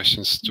these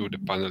questions to the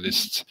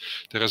panelists.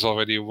 There is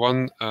already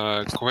one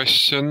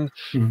question.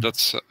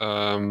 That's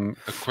a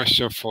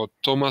question for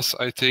Thomas,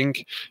 I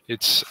think.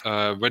 It's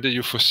whether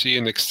you foresee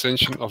an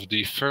extension of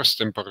the first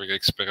temporary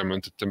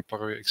experiment, the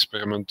temporary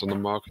experiment on the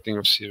marketing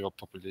of cereal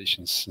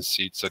populations and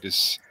seeds that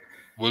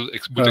would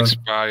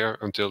expire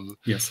until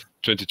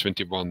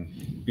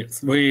 2021.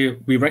 Yes,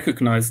 we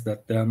recognize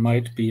that there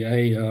might be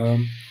a,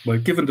 well,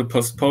 given the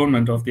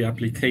postponement of the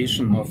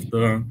application of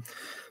the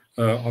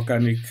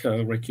organic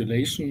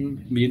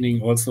regulation, meaning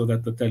also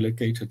that the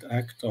delegated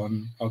act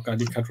on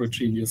organic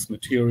heterogeneous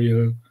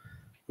material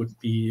will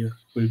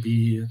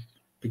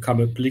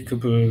become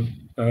applicable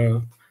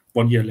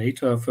 1 year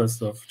later,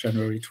 1st of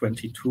January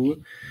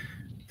 2022.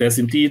 There's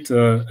indeed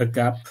a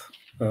gap.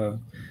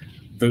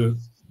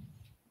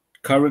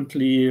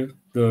 Currently,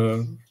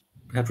 the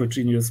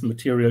heterogeneous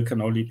material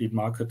can only be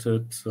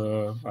marketed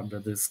under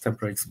this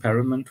temporary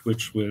experiment,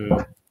 which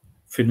will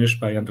finish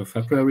by end of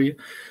February.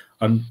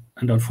 And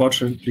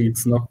unfortunately,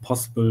 it's not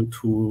possible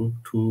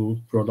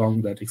to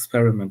prolong that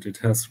experiment. It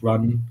has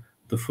run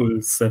the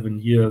full 7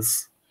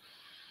 years,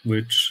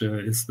 which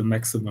is the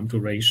maximum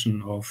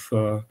duration of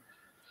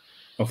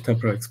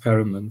temporary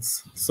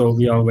experiments. So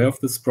we are aware of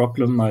this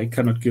problem. I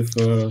cannot give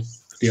a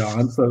clear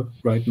answer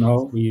right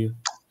now. We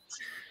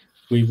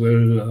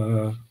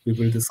will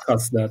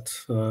discuss that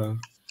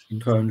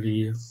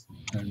internally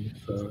and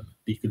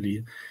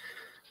legally.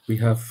 We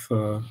have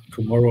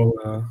tomorrow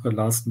a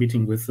last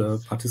meeting with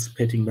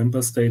participating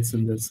member states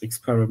in this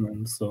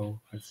experiment. So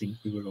I think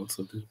we will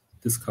also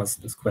discuss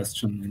this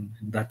question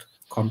in that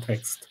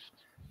context.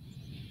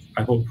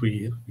 I hope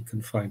we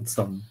can find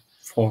some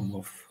form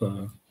of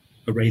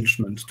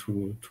arrangement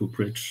to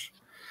bridge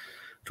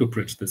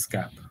this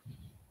gap.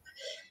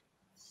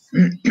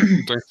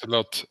 Thanks a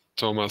lot,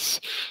 Thomas.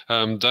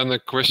 Then a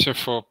question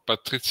for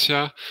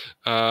Patrizia,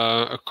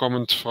 a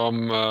comment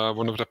from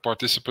one of the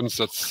participants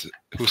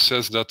who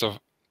says that a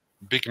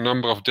big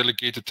number of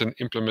delegated and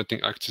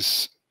implementing acts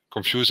is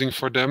confusing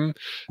for them,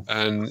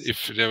 and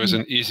if there is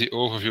an easy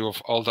overview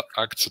of all the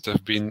acts that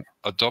have been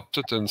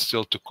adopted and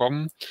still to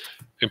come,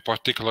 in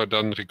particular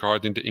then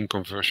regarding the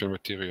in-conversion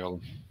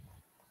material.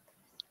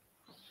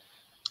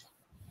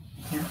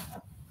 Yeah.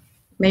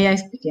 May I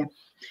speak? Yeah.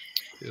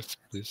 Yes,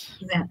 please.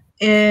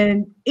 Yeah.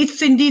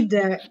 It's indeed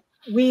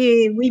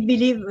we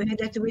believe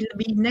that it will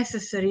be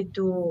necessary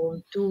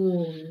to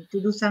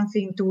do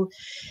something to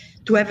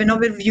have an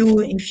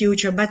overview in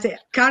future. But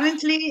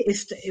currently,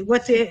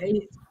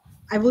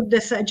 I would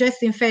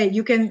suggest, in fact,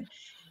 you can.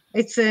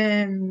 It's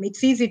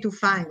easy to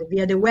find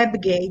via the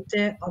web gate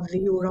of the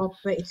Europe.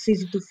 It's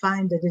easy to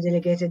find the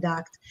delegated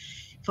act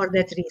for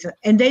that reason.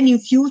 And then in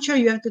future,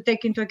 you have to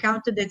take into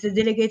account that the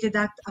delegated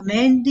act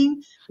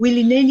amending will,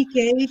 in any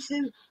case,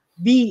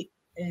 be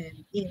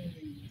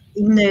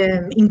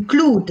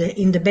include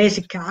in the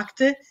basic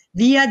act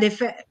via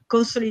the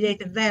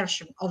consolidated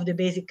version of the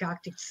basic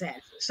act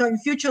itself. So in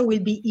future will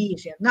be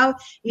easier. Now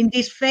in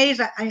this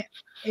phase,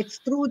 it's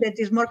true that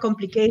it's more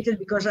complicated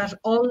because are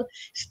all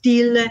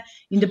still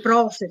in the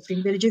process,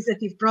 in the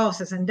legislative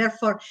process, and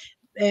therefore,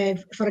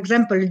 for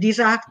example, this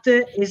act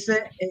is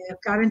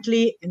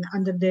currently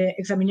under the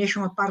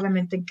examination of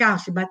Parliament and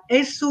Council, but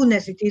as soon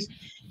as it is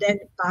then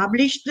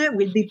published,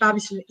 will be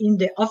published in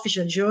the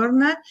official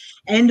journal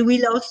and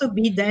will also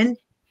be then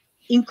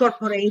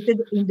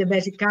incorporated in the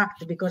basic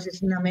act because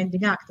it's an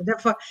amending act.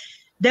 Therefore,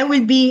 there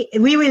will be,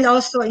 we will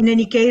also in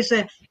any case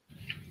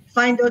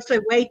find also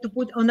a way to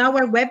put on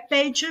our web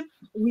page,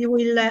 we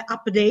will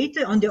update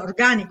on the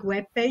organic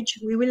web page,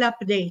 we will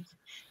update.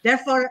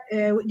 Therefore,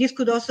 this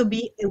could also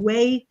be a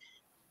way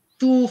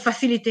to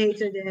facilitate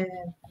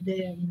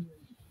the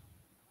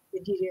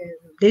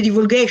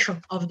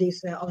divulgation of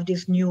this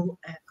new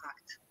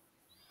act.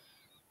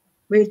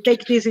 We'll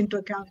take this into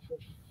account.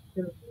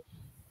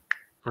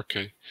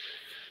 Okay.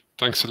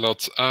 Thanks a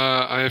lot.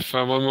 I have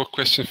one more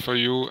question for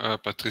you,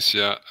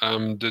 Patrizia.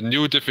 The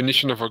new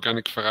definition of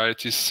organic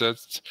varieties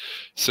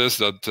says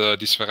that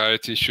this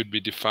variety should be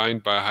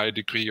defined by a high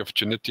degree of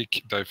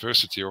genetic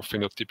diversity or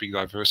phenotypic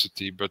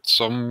diversity, but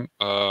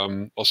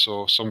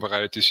also some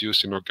varieties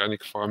used in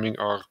organic farming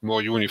are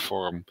more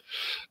uniform.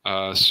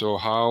 So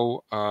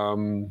how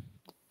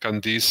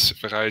can these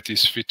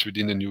varieties fit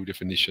within the new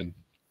definition?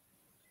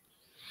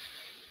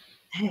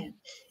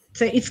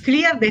 So it's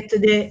clear that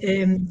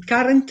the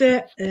current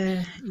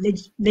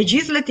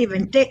legislative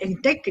and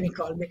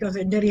technical, because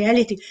in the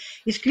reality,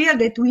 it's clear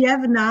that we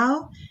have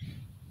now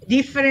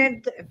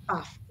different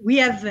paths. We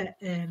have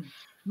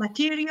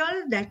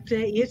material that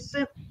is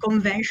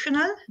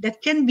conventional,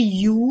 that can be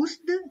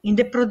used in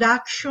the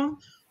production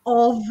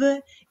of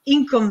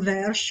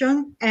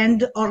in-conversion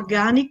and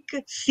organic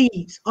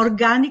seeds,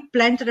 organic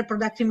plant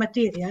reproductive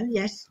material.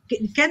 Yes,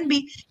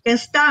 they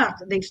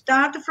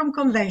start from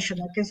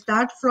conventional, can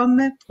start from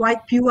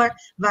quite pure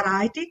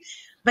variety.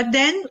 But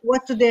then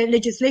what the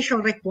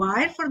legislation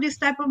requires for this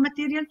type of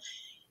material,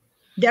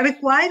 they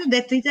require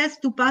that it has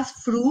to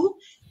pass through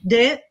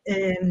the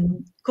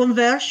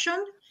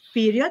conversion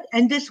period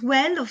and as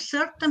well of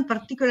certain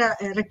particular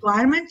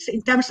requirements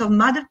in terms of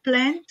mother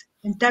plant,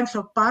 in terms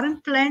of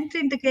parent plant,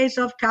 in the case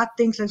of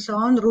cuttings and so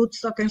on,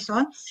 rootstock and so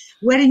on,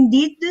 where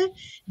indeed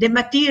the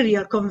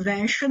material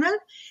conventional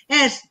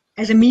has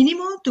as a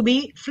minimum to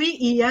be 3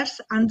 years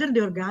under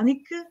the organic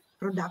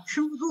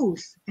production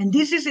rules. And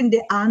this is in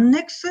the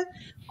annex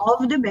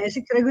of the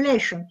basic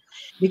regulation,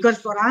 because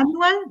for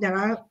annual, there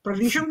are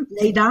provisions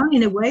laid down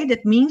in a way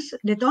that means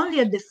that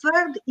only at the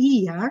 3rd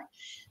year,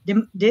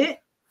 the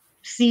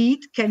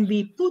seed can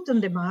be put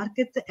on the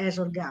market as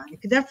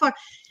organic. Therefore,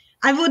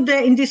 I would,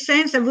 in this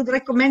sense, I would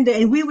recommend,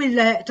 and we will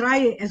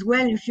try as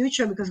well in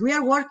future, because we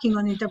are working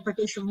on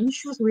interpretation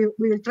issues. We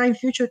will try in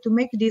future to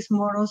make this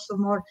more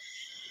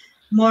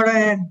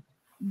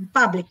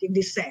public in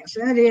this sense.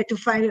 To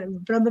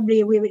find,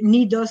 probably we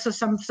need also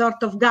some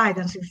sort of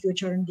guidance in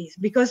future in this,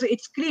 because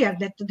it's clear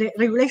that the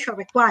regulation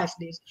requires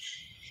this.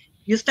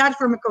 You start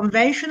from a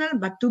conventional,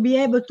 but to be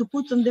able to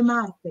put on the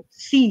market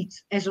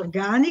seeds as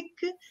organic,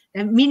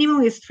 the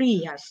minimum is 3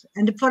 years,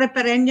 and for a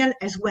perennial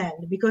as well,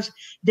 because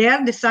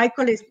there the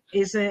cycle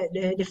is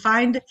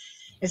defined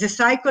as a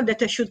cycle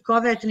that should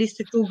cover at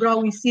least 2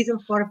 growing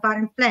seasons for a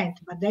parent plant.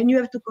 But then you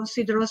have to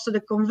consider also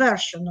the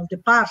conversion of the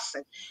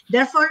parcel.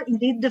 Therefore,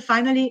 indeed,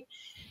 finally,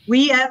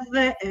 we have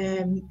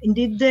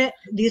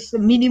these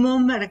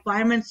minimum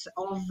requirements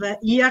of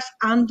years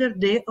under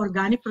the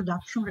organic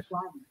production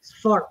requirements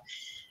for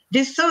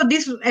this. So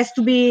this has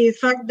to be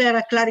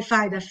further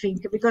clarified, I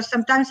think, because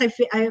sometimes I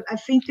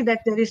think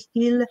that there is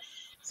still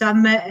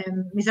some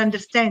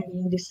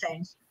misunderstanding in this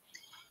sense.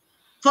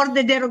 For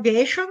the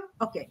derogation,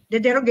 okay, the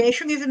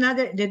derogation is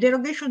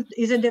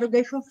a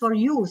derogation for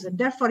use, and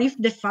therefore if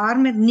the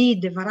farmer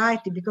need the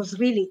variety because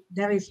really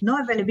there is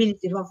no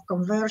availability of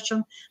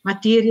conversion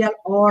material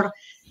or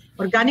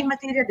organic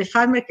material, the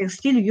farmer can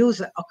still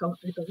use a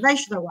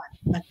conventional one.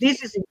 But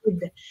this is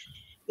indeed,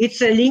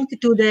 it's a link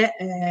to the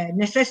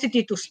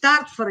necessity to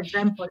start, for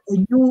example,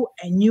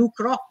 a new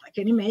crop. I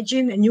can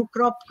imagine a new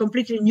crop,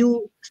 completely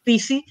new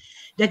species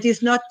that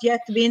is not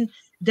yet been.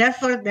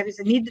 Therefore, there is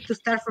a need to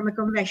start from a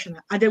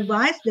conventional.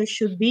 Otherwise, there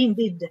should be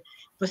indeed the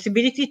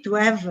possibility to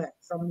have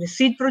from the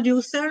seed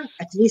producer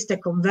at least a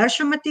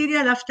conversion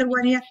material after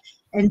 1 year,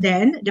 and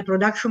then the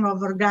production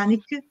of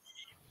organic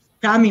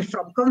coming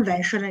from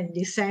conventional in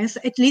this sense,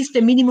 at least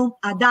a minimum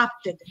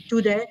adapted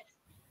to the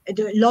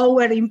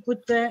lower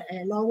input,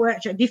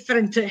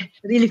 different,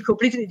 really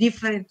completely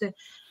different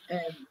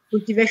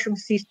cultivation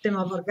system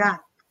of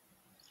organic.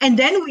 And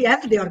then we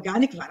have the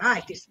organic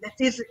varieties. That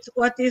is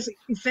what is,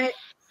 in fact,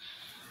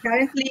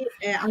 currently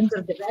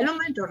under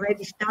development,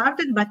 already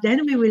started, but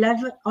then we will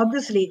have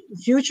obviously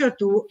future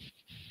to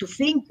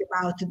think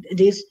about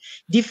these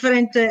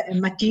different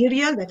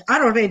material that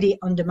are already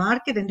on the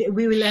market, and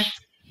we will have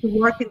to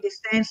work in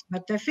this sense.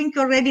 But I think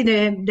already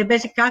the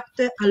Basic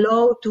Act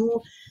allow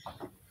to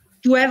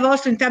have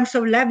also in terms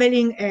of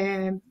labeling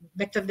a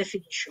better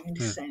definition in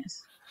this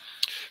sense.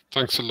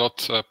 Thanks a lot,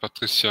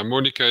 Patrizia.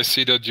 Monica, I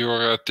see that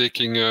you're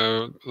taking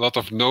a lot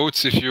of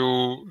notes. If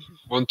you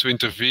want to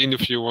intervene,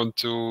 if you want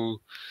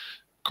to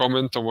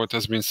comment on what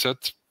has been said,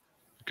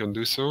 you can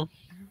do so.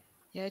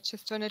 Yeah, I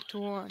just wanted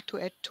to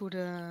add to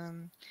the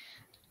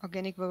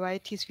organic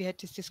varieties. We had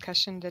this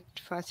discussion that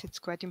for us it's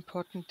quite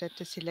important that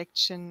the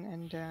selection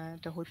and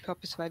the whole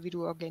purpose why we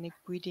do organic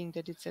breeding,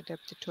 that it's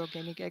adapted to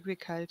organic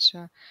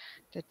agriculture,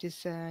 that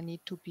this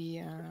need to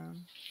be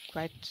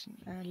quite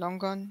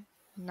longer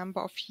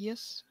number of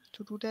years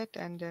to do that,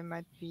 and there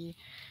might be,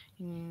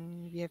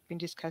 we have been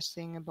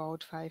discussing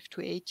about 5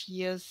 to 8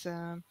 years.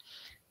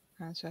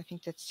 So I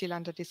think that's still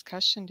under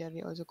discussion. There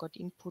we also got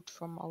input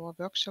from our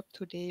workshop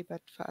today,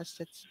 but for us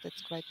that's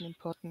quite an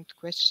important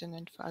question.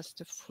 And for us,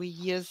 the 3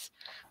 years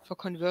for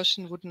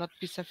conversion would not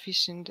be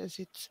sufficient, as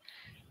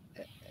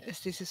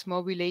this is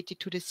more related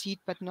to the seed,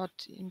 but not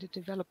in the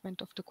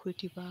development of the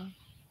cultivar.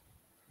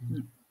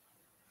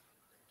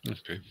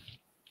 Okay.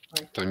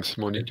 Thanks,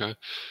 Monica.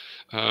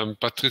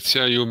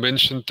 Patrizia, you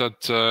mentioned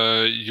that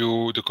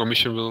the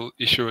Commission will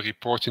issue a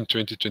report in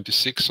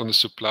 2026 on the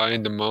supply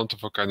and demand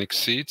of organic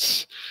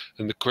seeds.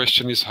 And the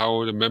question is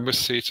how the member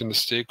states and the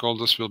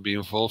stakeholders will be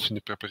involved in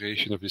the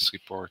preparation of this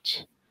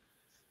report.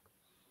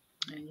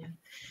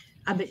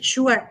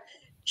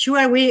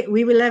 Sure,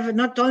 we will have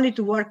not only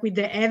to work with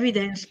the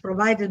evidence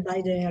provided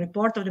by the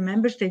report of the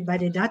member state, by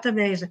the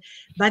database,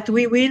 but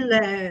we will,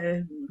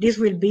 this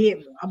will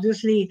be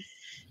obviously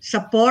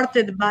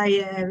supported by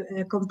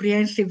a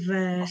comprehensive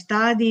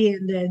study,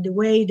 and the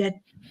way that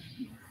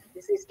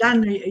this is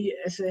done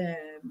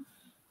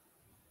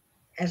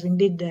as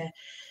indeed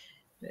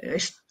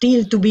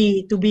still to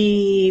be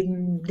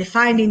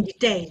defined in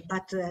detail,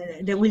 but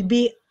there will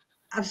be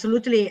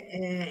absolutely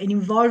an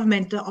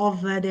involvement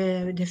of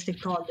the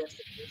stakeholders,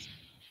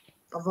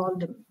 of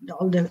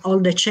all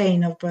the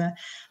chain of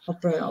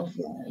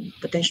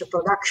potential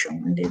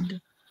production, indeed.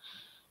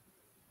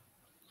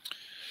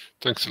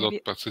 Thanks a lot,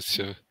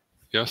 Patrizia.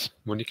 Yes,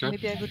 Monica?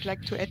 Maybe I would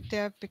like to add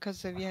there,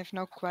 because we have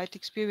now quite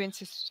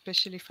experiences,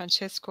 especially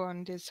Francesco,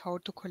 on this, how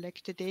to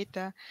collect the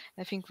data.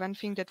 I think one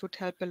thing that would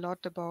help a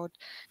lot about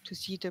to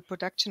see the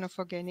production of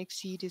organic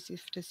seed is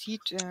if the seed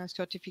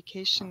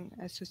certification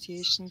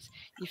associations,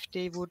 if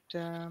they would,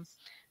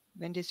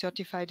 when they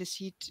certify the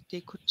seed,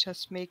 they could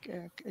just make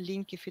a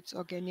link if it's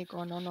organic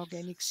or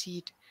non-organic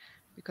seed.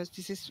 Because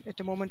this is at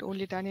the moment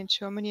only done in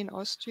Germany and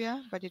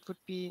Austria, but it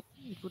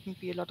wouldn't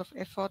be a lot of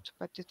effort,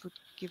 but it would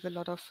give a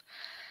lot of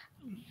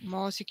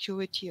more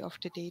security of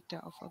the data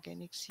of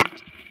organic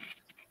seed.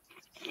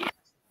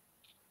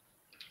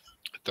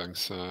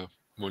 Thanks,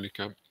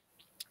 Monica.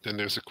 Then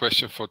there's a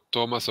question for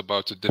Thomas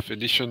about the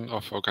definition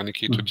of organic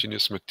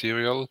heterogeneous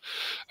material,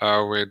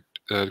 where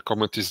the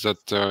comment is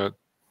that the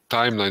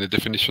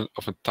definition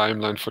of a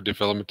timeline for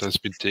development has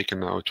been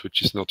taken out,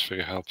 which is not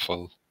very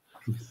helpful.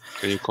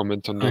 Can you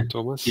comment on that,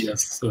 Thomas?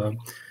 Yes,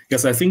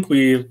 yes. I think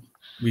we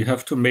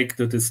have to make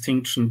the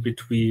distinction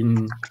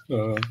between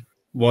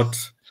what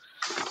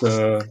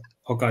the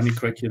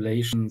organic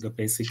regulation, the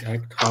Basic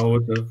Act,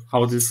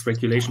 how this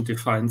regulation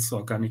defines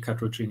organic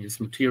heterogeneous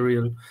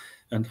material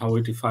and how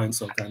it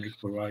defines organic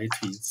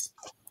varieties.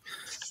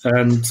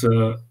 And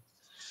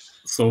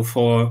so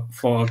for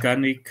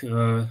organic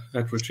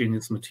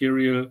heterogeneous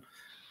material,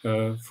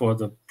 for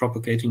the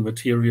propagating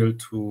material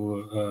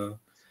to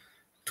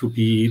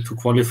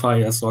qualify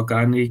as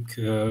organic,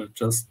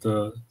 just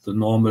the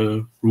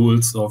normal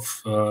rules of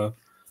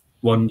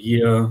 1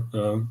 year,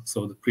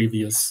 so the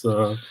previous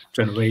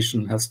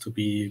generation has to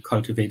be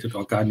cultivated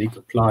organic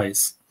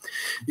applies.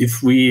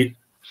 If we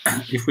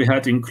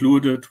had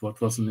included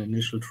what was an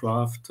initial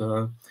draft,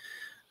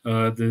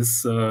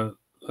 this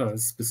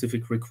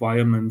specific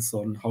requirements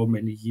on how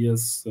many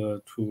years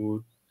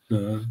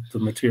the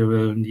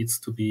material needs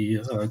to be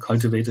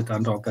cultivated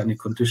under organic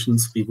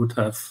conditions, we would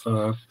have,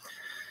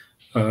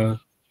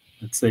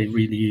 let's say,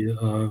 really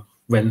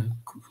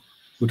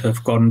would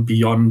have gone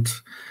beyond.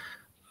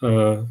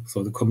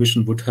 So the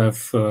Commission would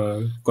have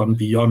gone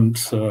beyond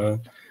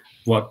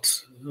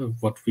what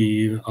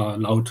we are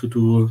allowed to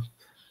do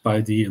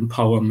by the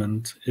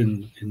empowerment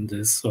in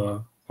this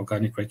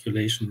organic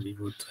regulation. We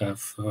would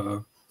have,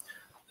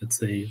 let's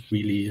say,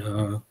 really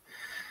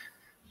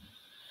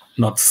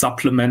not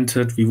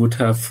supplemented. We would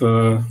have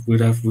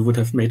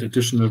made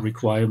additional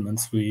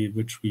requirements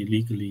which we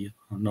legally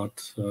are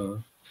not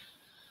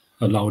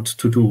allowed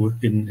to do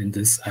in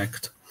this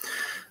act.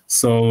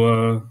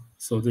 So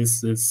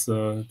this is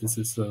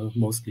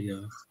mostly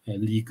a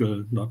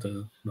legal, not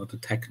a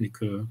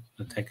technical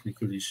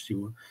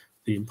issue.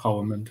 The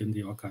empowerment in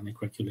the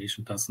organic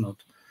regulation does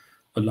not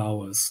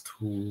allow us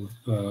to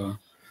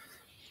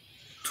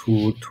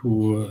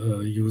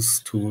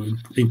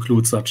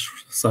include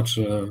such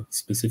a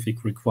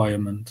specific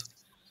requirement.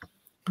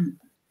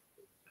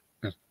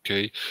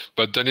 Okay,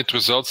 but then it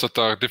results that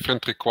there are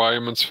different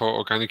requirements for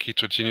organic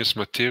heterogeneous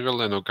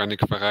material and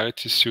organic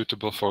varieties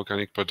suitable for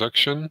organic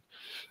production.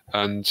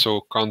 And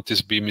so can't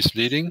this be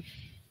misleading?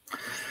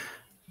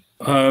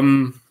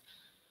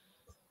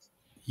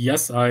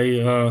 Yes,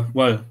 I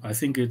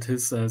think it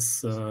is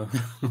as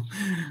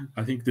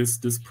I think this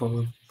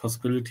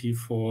possibility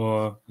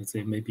for, let's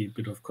say, maybe a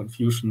bit of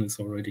confusion is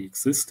already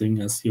existing,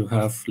 as you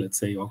have, let's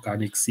say,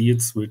 organic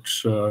seeds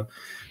which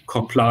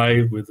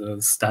comply with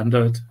a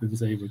standard, let's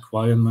say,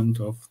 requirement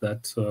of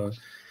that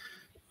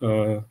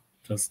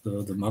just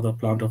the mother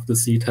plant of the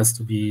seed has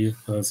to be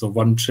so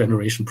 1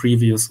 generation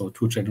previous or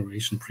 2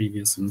 generation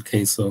previous. In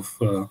case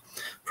of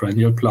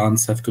perennial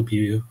plants, have to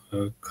be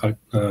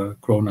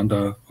grown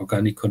under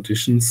organic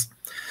conditions.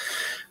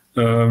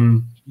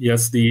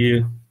 Yes,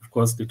 of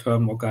course the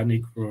term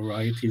organic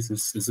varieties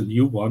is a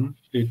new one.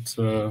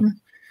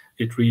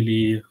 It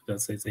really,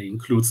 let's say,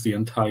 includes the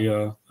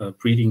entire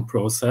breeding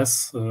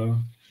process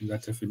in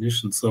that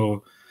definition.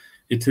 So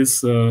it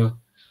is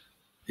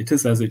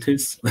as it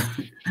is,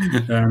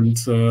 and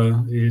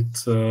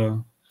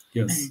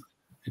yes,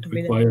 it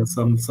requires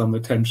some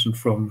attention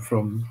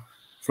from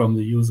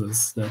the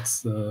users.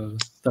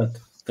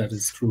 That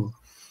is true.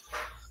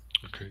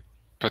 Okay,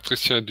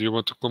 Patrizia, do you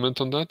want to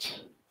comment on that?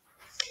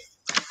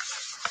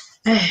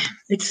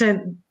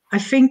 I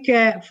think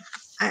I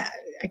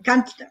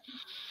can't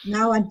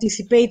now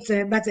anticipate,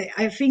 but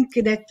I think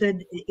that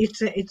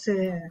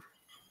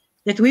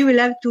that we will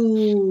have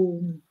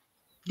to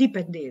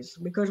deepen this,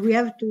 because we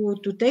have to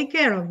take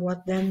care of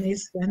what then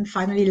is then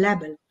finally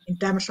labeled in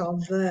terms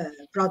of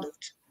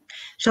product.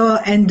 So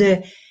and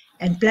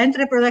plant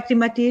reproductive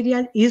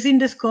material is in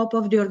the scope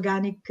of the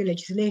organic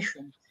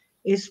legislation.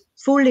 Is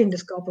fully in the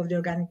scope of the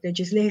organic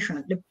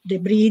legislation. The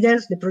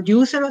breeders, the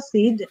producer of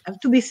seed have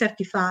to be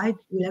certified.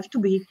 Will have to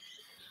be.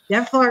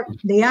 Therefore,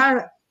 they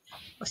are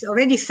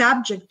already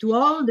subject to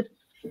all the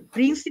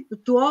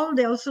principles, to all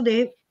the also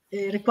the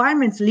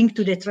requirements linked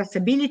to the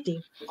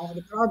traceability of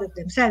the product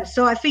themselves.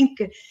 So I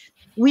think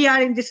we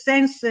are in this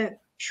sense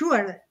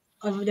sure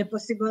of the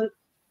possible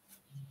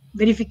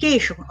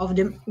verification of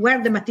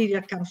where the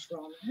material comes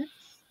from.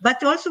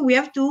 But also we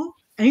have to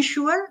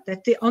ensure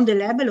that on the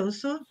label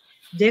also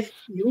the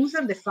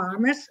user, the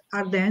farmers,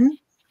 are then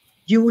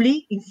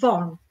duly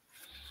informed.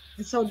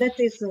 And so that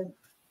is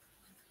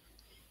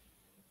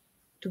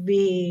to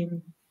be,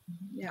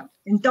 yeah,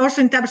 and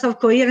also in terms of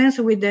coherence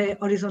with the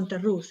horizontal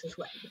rules as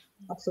well.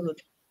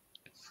 Absolutely.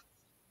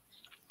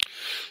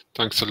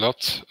 Thanks a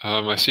lot.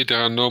 I see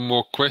there are no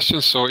more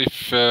questions. So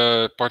if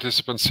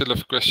participants still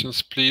have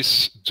questions,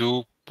 please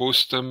do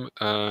post them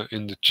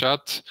in the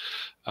chat.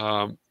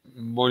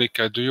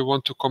 Monica, do you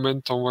want to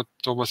comment on what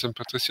Thomas and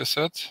Patrizia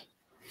said?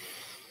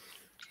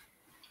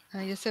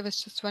 Yes, I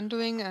was just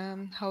wondering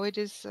how it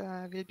is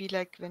will be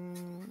like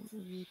when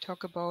we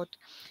talk about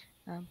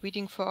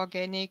breeding for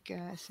organic,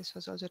 as this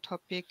was also a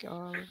topic,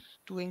 or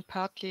doing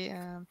partly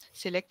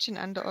selection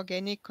under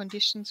organic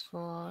conditions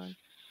for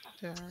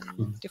the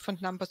different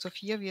numbers of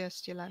year. We are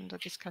still under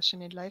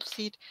discussion in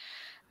LIVESEED.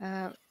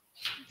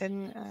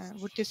 Then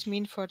would this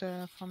mean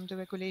from the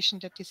regulation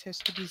that this has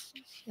to be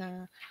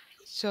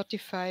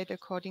certified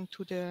according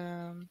to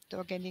the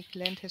organic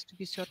land has to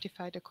be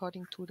certified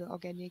according to the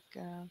organic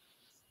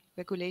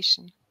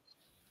regulation?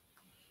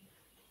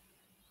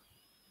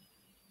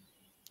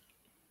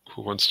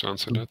 Who wants to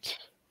answer that?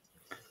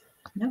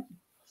 No.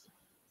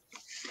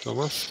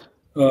 Thomas?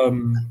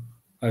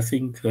 I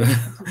think,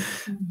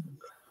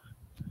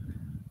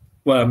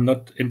 well, I'm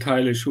not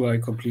entirely sure I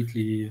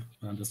completely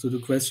understood the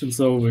question.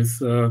 So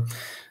with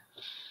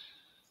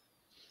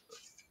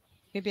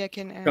maybe I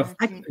can.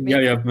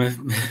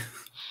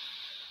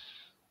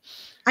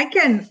 I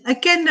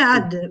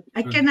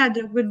can add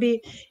would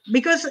be,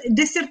 because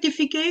the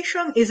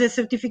certification is a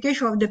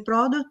certification of the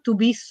product to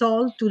be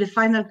sold to the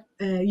final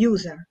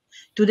user,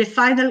 to the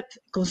final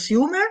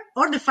consumer,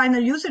 or the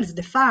final user is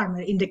the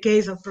farmer in the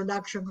case of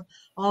production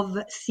of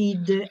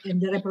seed and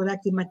the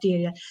reproductive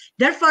material.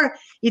 Therefore,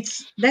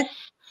 it's that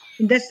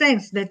in the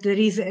sense that there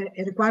is a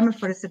requirement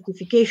for a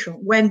certification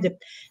when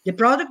the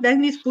product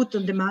then is put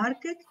on the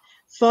market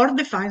for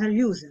the final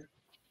user,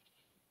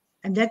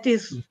 and that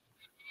is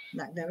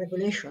the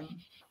regulation.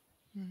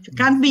 There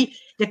can't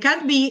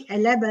be a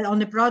label on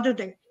the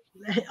product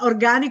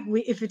organic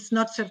if it's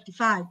not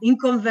certified. In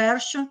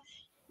conversion,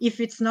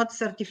 if it's not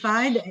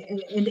certified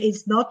and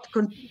it's not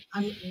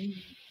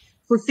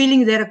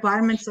fulfilling the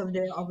requirements of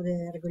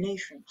the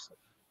regulations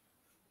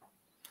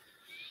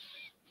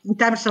in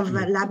terms of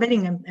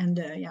labeling and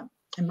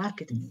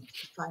marketing.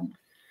 Fine.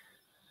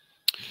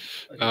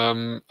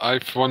 I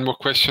have one more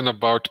question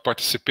about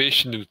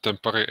participation in the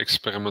temporary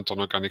experiment on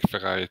organic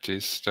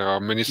varieties. There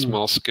are many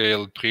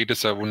small-scale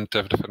breeders that wouldn't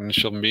have the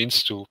financial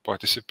means to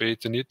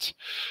participate in it,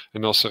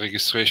 and also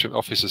registration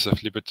offices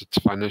have limited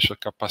financial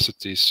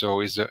capacity.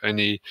 So is there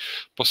any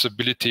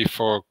possibility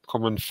for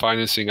common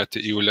financing at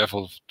the EU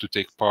level to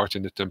take part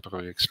in the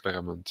temporary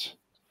experiment?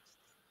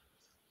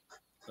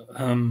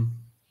 Well,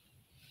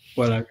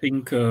 I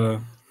think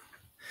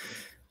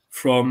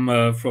from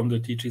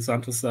the DG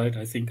Santo side,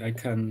 I think I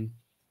can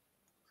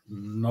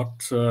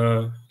not,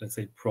 let's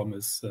say,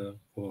 promise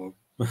or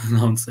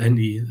announce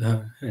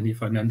any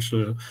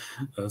financial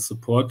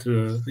support.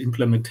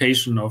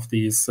 Implementation of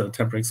these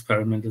temporary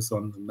experiments is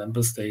on the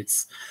member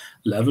states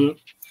level,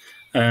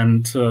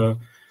 and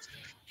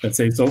let's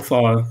say so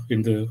far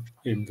in the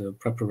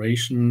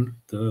preparation,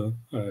 the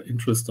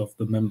interest of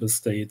the member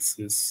states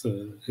is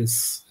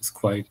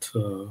quite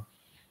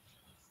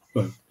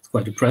well, it's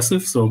quite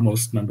impressive. So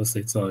most member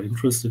states are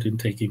interested in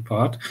taking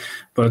part,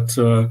 but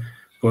of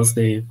course,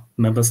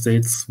 member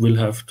states will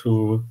have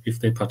to, if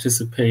they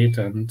participate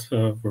and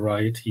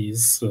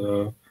varieties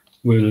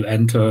will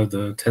enter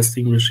the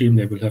testing regime,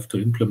 they will have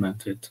to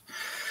implement it.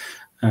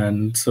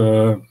 And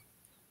so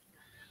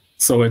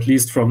at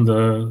least from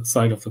the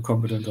side of the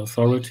competent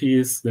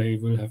authorities, they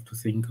will have to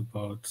think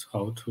about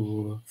how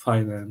to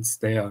finance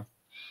their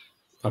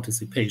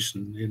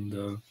participation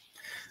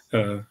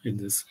in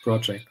this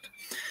project.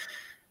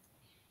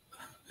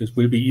 It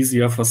will be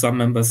easier for some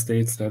member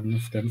states than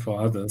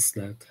for others.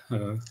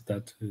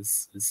 That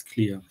is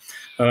clear.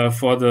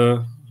 For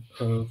the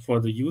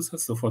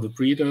users, so for the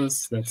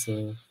breeders, that's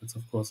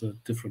of course a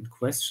different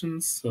question.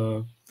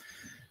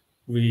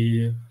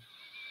 We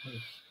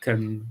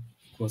can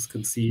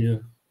see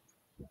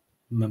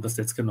member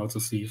states can also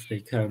see if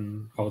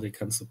how they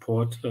can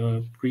support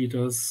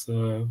breeders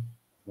or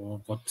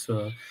what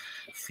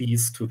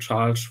fees to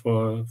charge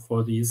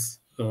for these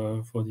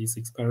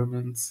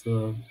experiments.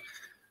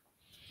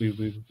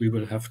 We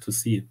will have to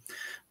see,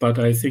 but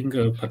I think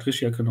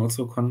Patrizia can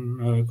also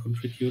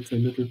contribute a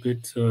little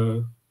bit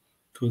to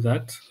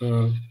that.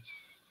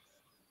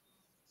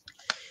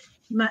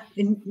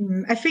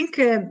 I think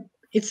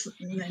it's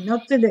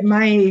not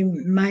my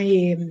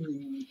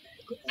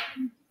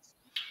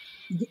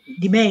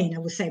domain, I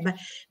would say,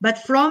 but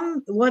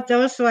from what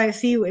also I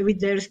see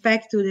with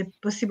respect to the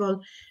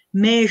possible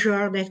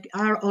measure that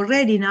are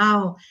already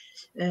now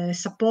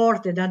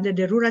supported under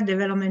the Rural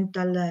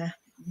Developmental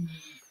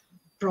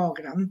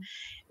Program.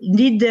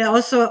 Indeed,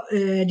 also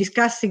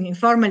discussing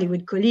informally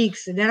with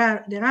colleagues, there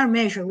are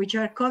measures which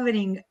are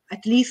covering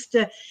at least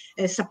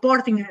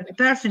supporting a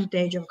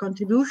percentage of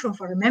contribution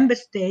for a member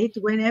state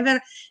whenever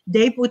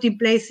they put in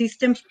place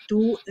systems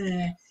to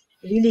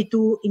really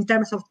in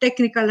terms of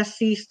technical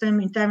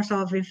assistance, in terms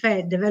of in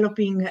fact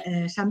developing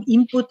some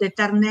input that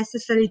are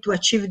necessary to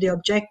achieve the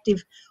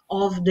objective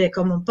of the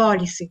common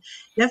policy.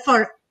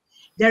 Therefore,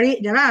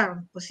 there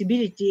are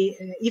possibility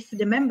if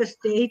the member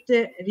state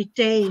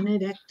retain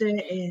that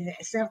a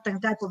certain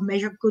type of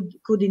measure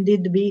could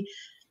indeed be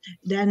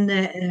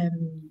then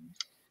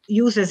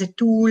used as a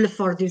tool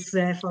for this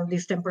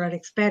temporary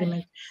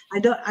experiment.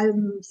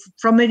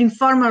 From an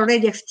informal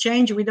already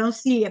exchange, we don't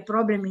see a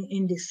problem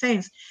in this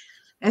sense.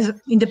 As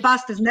in the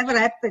past, it's never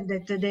happened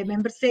that the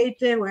member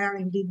states were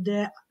indeed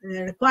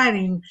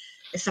requiring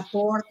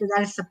support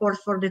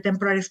for the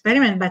temporary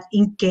experiment, but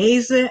in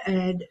case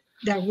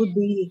there would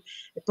be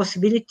a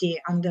possibility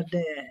under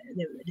the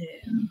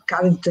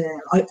current,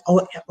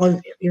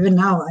 or even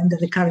now under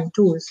the current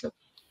tools.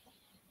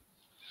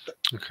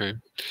 Okay.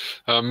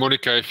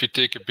 Monica, if you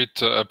take a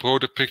bit a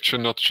broader picture,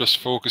 not just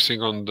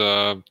focusing on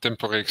the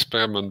temporary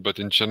experiment, but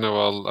in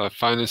general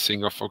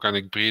financing of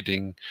organic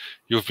breeding,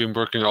 you've been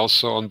working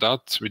also on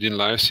that within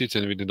LIVESEED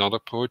and within other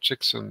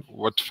projects. And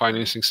what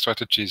financing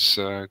strategies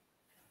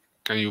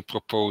can you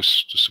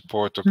propose to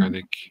support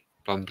organic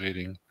plant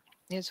breeding?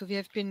 Yeah, so we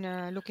have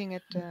been looking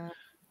at the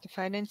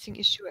financing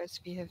issue, as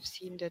we have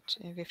seen that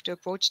we have the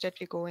approach that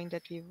we're going,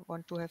 that we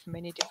want to have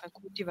many different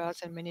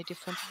cultivars and many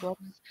different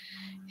crops.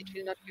 It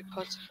will not be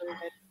possible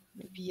that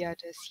via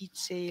the seed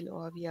sale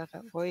or via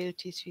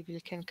royalties we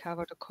can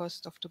cover the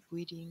cost of the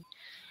breeding.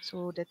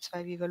 So that's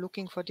why we were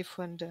looking for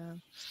different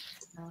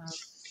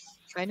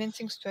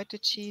financing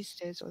strategies.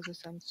 There's also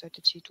some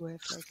strategy to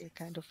have like a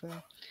kind of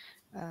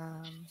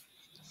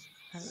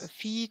a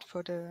fee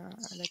for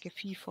like a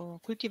fee for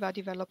cultivar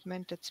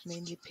development that's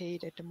mainly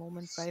paid at the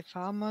moment by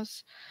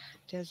farmers.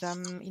 There are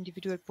some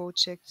individual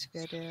projects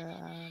where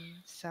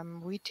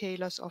some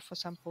retailers offer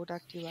some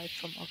product derived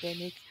from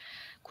organic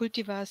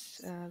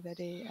cultivars, where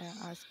they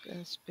ask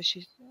a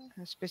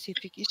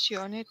specific issue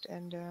on it.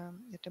 And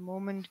at the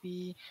moment,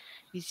 we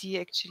see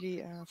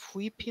actually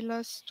 3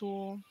 pillars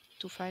to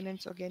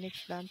finance organic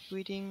plant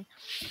breeding.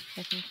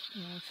 I think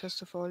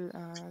first of all,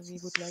 we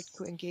would like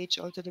to engage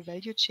also the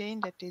value chain,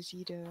 that they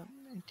see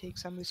and take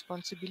some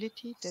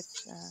responsibility, that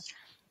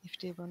if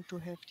they want to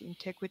have the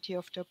integrity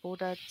of their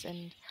products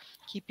and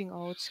keeping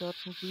out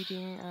certain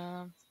breeding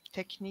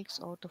techniques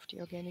out of the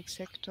organic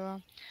sector,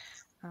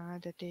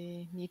 that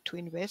they need to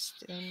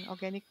invest in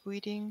organic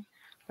breeding.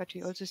 But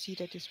we also see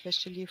that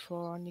especially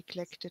for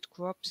neglected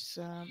crops,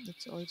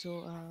 it's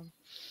also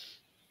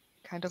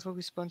kind of a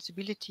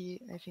responsibility,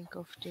 I think,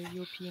 of the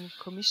European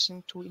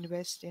Commission to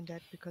invest in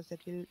that, because that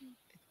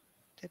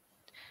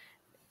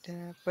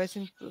the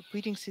present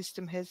breeding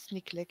system has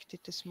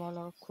neglected the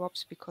smaller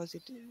crops because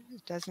it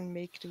doesn't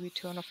make the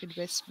return of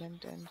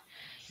investment. And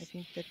I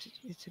think that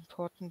it's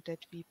important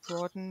that we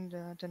broaden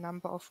the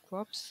number of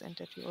crops, and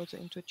that we also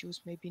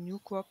introduce maybe new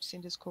crops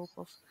in the scope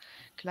of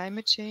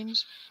climate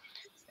change.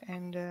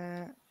 And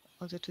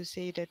also to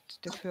say that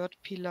the third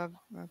pillar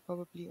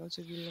probably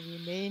also will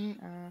remain,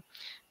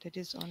 that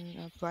is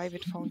on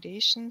private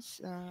foundations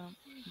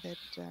that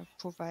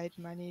provide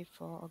money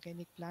for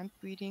organic plant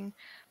breeding.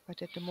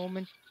 But at the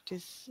moment,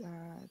 this,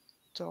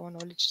 to our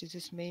knowledge, this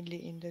is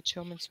mainly in the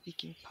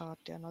German-speaking part.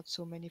 There are not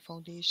so many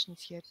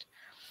foundations yet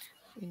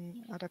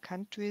in other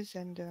countries.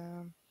 And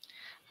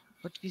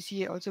what we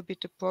see also a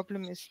bit the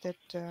problem is that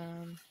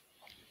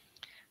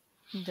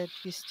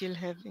we still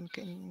have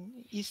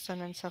in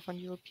Eastern and Southern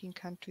European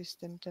countries,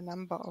 then the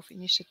number of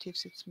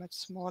initiatives, it's much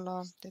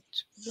smaller, that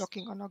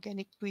working on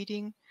organic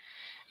breeding.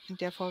 And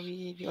therefore,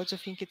 we also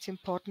think it's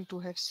important to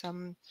have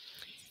some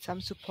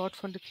support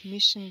from the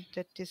Commission,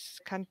 that these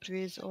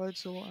countries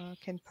also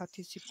can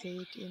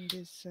participate in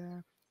this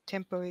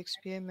temporary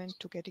experiment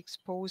to get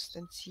exposed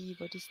and see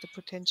what is the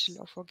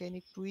potential of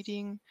organic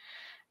breeding,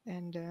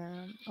 and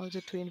also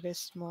to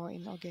invest more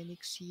in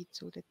organic seed,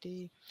 so that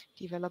they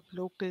develop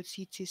local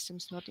seed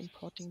systems, not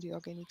importing the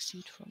organic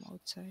seed from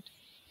outside.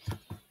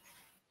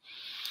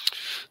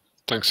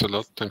 Thanks a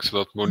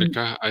lot,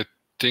 Monica. I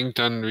think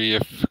then we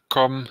have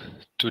come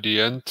to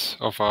the end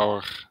of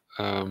our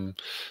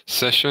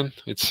session.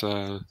 It's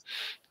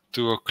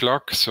 2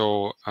 o'clock,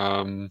 so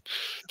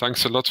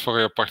thanks a lot for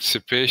your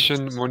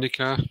participation,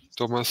 Monica,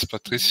 Thomas,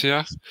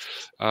 Patrizia,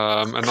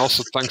 and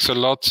also thanks a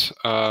lot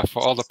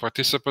for all the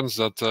participants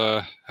that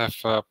have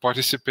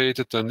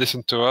participated and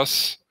listened to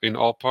us in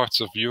all parts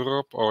of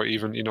Europe or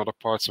even in other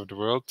parts of the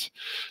world.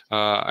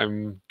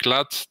 I'm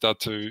glad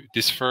that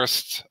this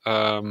first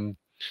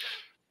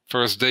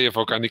day of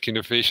Organic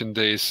Innovation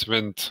Days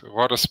went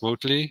rather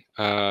smoothly.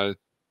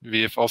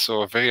 We have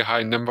also a very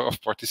high number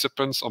of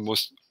participants,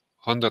 almost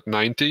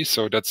 190,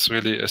 so that's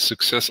really a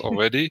success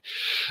already.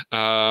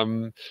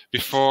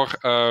 Before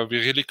we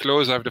really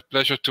close, I have the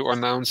pleasure to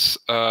announce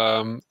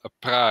a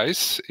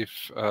prize.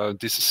 If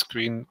this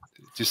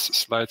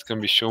slide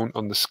can be shown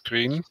on the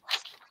screen.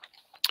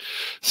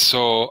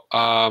 So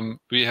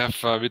we have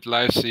with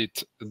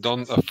LIVESEED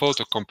done a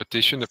photo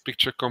competition, a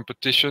picture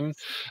competition,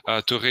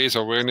 to raise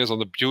awareness on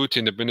the beauty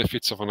and the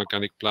benefits of an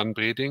organic plant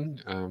breeding.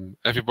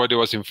 Everybody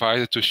was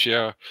invited to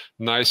share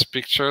nice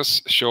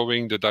pictures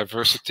showing the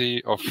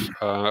diversity of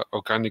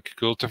organic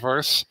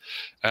cultivars.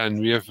 And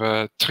we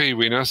have 3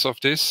 winners of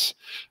this.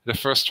 The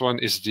first one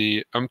is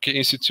the UMKE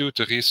Institute,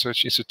 the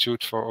Research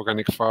Institute for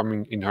Organic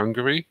Farming in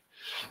Hungary.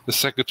 The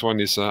second one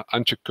is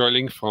Antje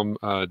Keuling from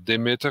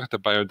Demeter, the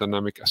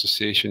Biodynamic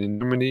Association in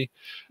Germany.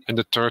 And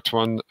the third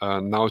one,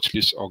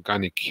 Nautilus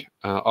Organic.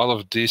 All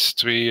of these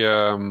 3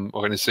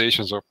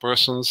 organizations or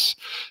persons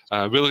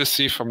will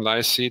receive from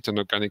LIVESEED an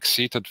organic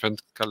seed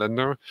advent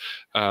calendar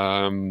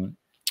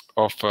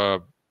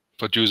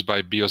produced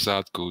by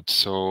Biozaadgoed.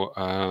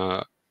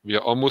 So we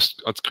are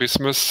almost at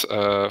Christmas.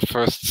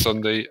 First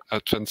Sunday,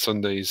 Advent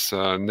Sunday is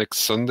next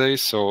Sunday.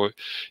 So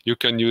you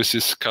can use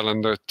this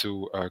calendar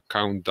to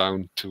count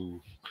down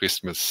to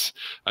Christmas.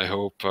 I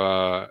hope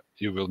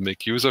you will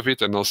make use of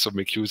it and also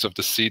make use of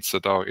the seeds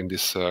that are in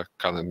this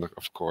calendar,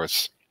 of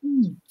course.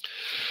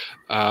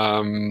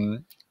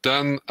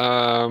 Then,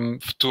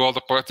 to all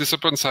the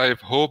participants, I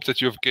hope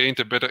that you've gained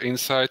a better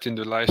insight in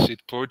the LIVESEED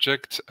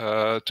project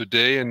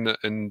today and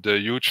the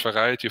huge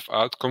variety of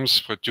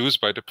outcomes produced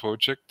by the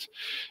project.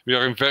 We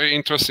are in very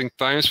interesting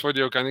times for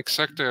the organic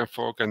sector and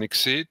for organic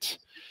seed.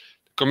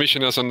 The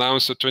Commission has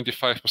announced a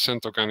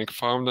 25% organic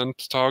farmland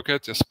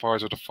target as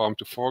part of the Farm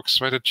to Fork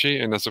strategy,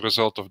 and as a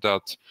result of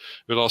that,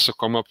 we'll also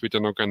come up with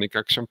an organic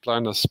action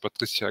plan, as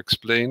Patrizia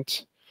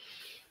explained.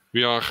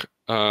 We are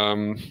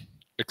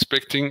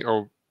expecting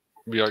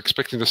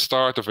the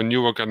start of a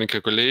new organic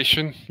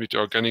regulation with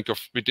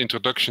the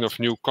introduction of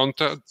new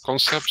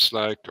concepts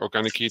like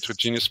organic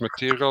heterogeneous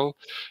material,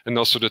 and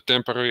also the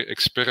temporary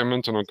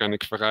experiment on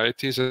organic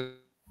varieties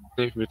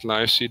with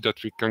LIVESEED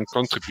that we can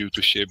contribute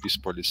to shape these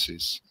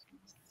policies.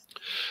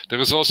 There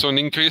is also an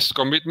increased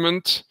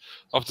commitment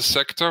of the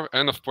sector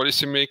and of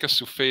policymakers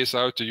to phase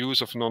out the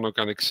use of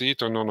non-organic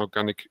seed or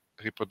non-organic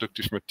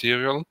reproductive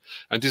material,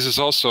 and this is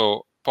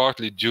also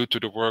partly due to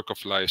the work of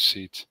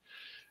LIVESEED.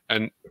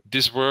 And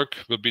this work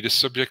will be the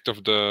subject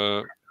of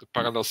the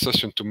parallel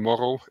session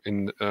tomorrow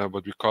in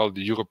what we call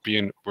the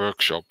European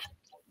workshop.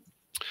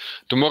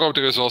 Tomorrow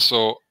there is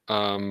also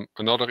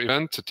another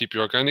event, a TP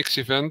Organics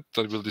event,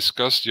 that will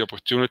discuss the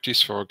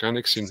opportunities for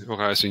organics in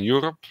Horizon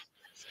Europe,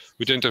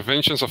 with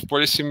interventions of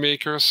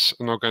policymakers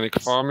on organic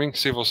farming,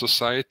 civil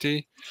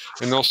society,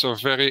 and also a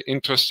very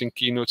interesting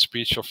keynote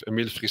speech of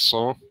Emile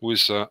Frisson, who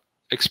is an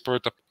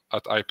expert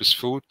at IPES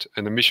Food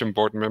and a mission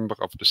board member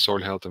of the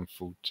Soil Health and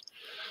Food.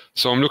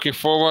 So I'm looking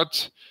forward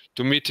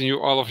to meeting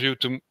you, all of you,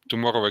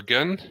 tomorrow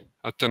again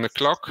at 10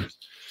 o'clock,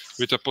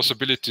 with the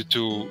possibility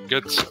to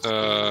get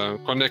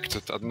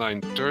connected at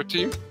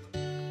 9:30.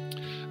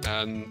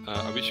 And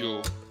I wish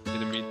you, in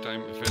the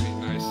meantime, a very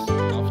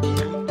nice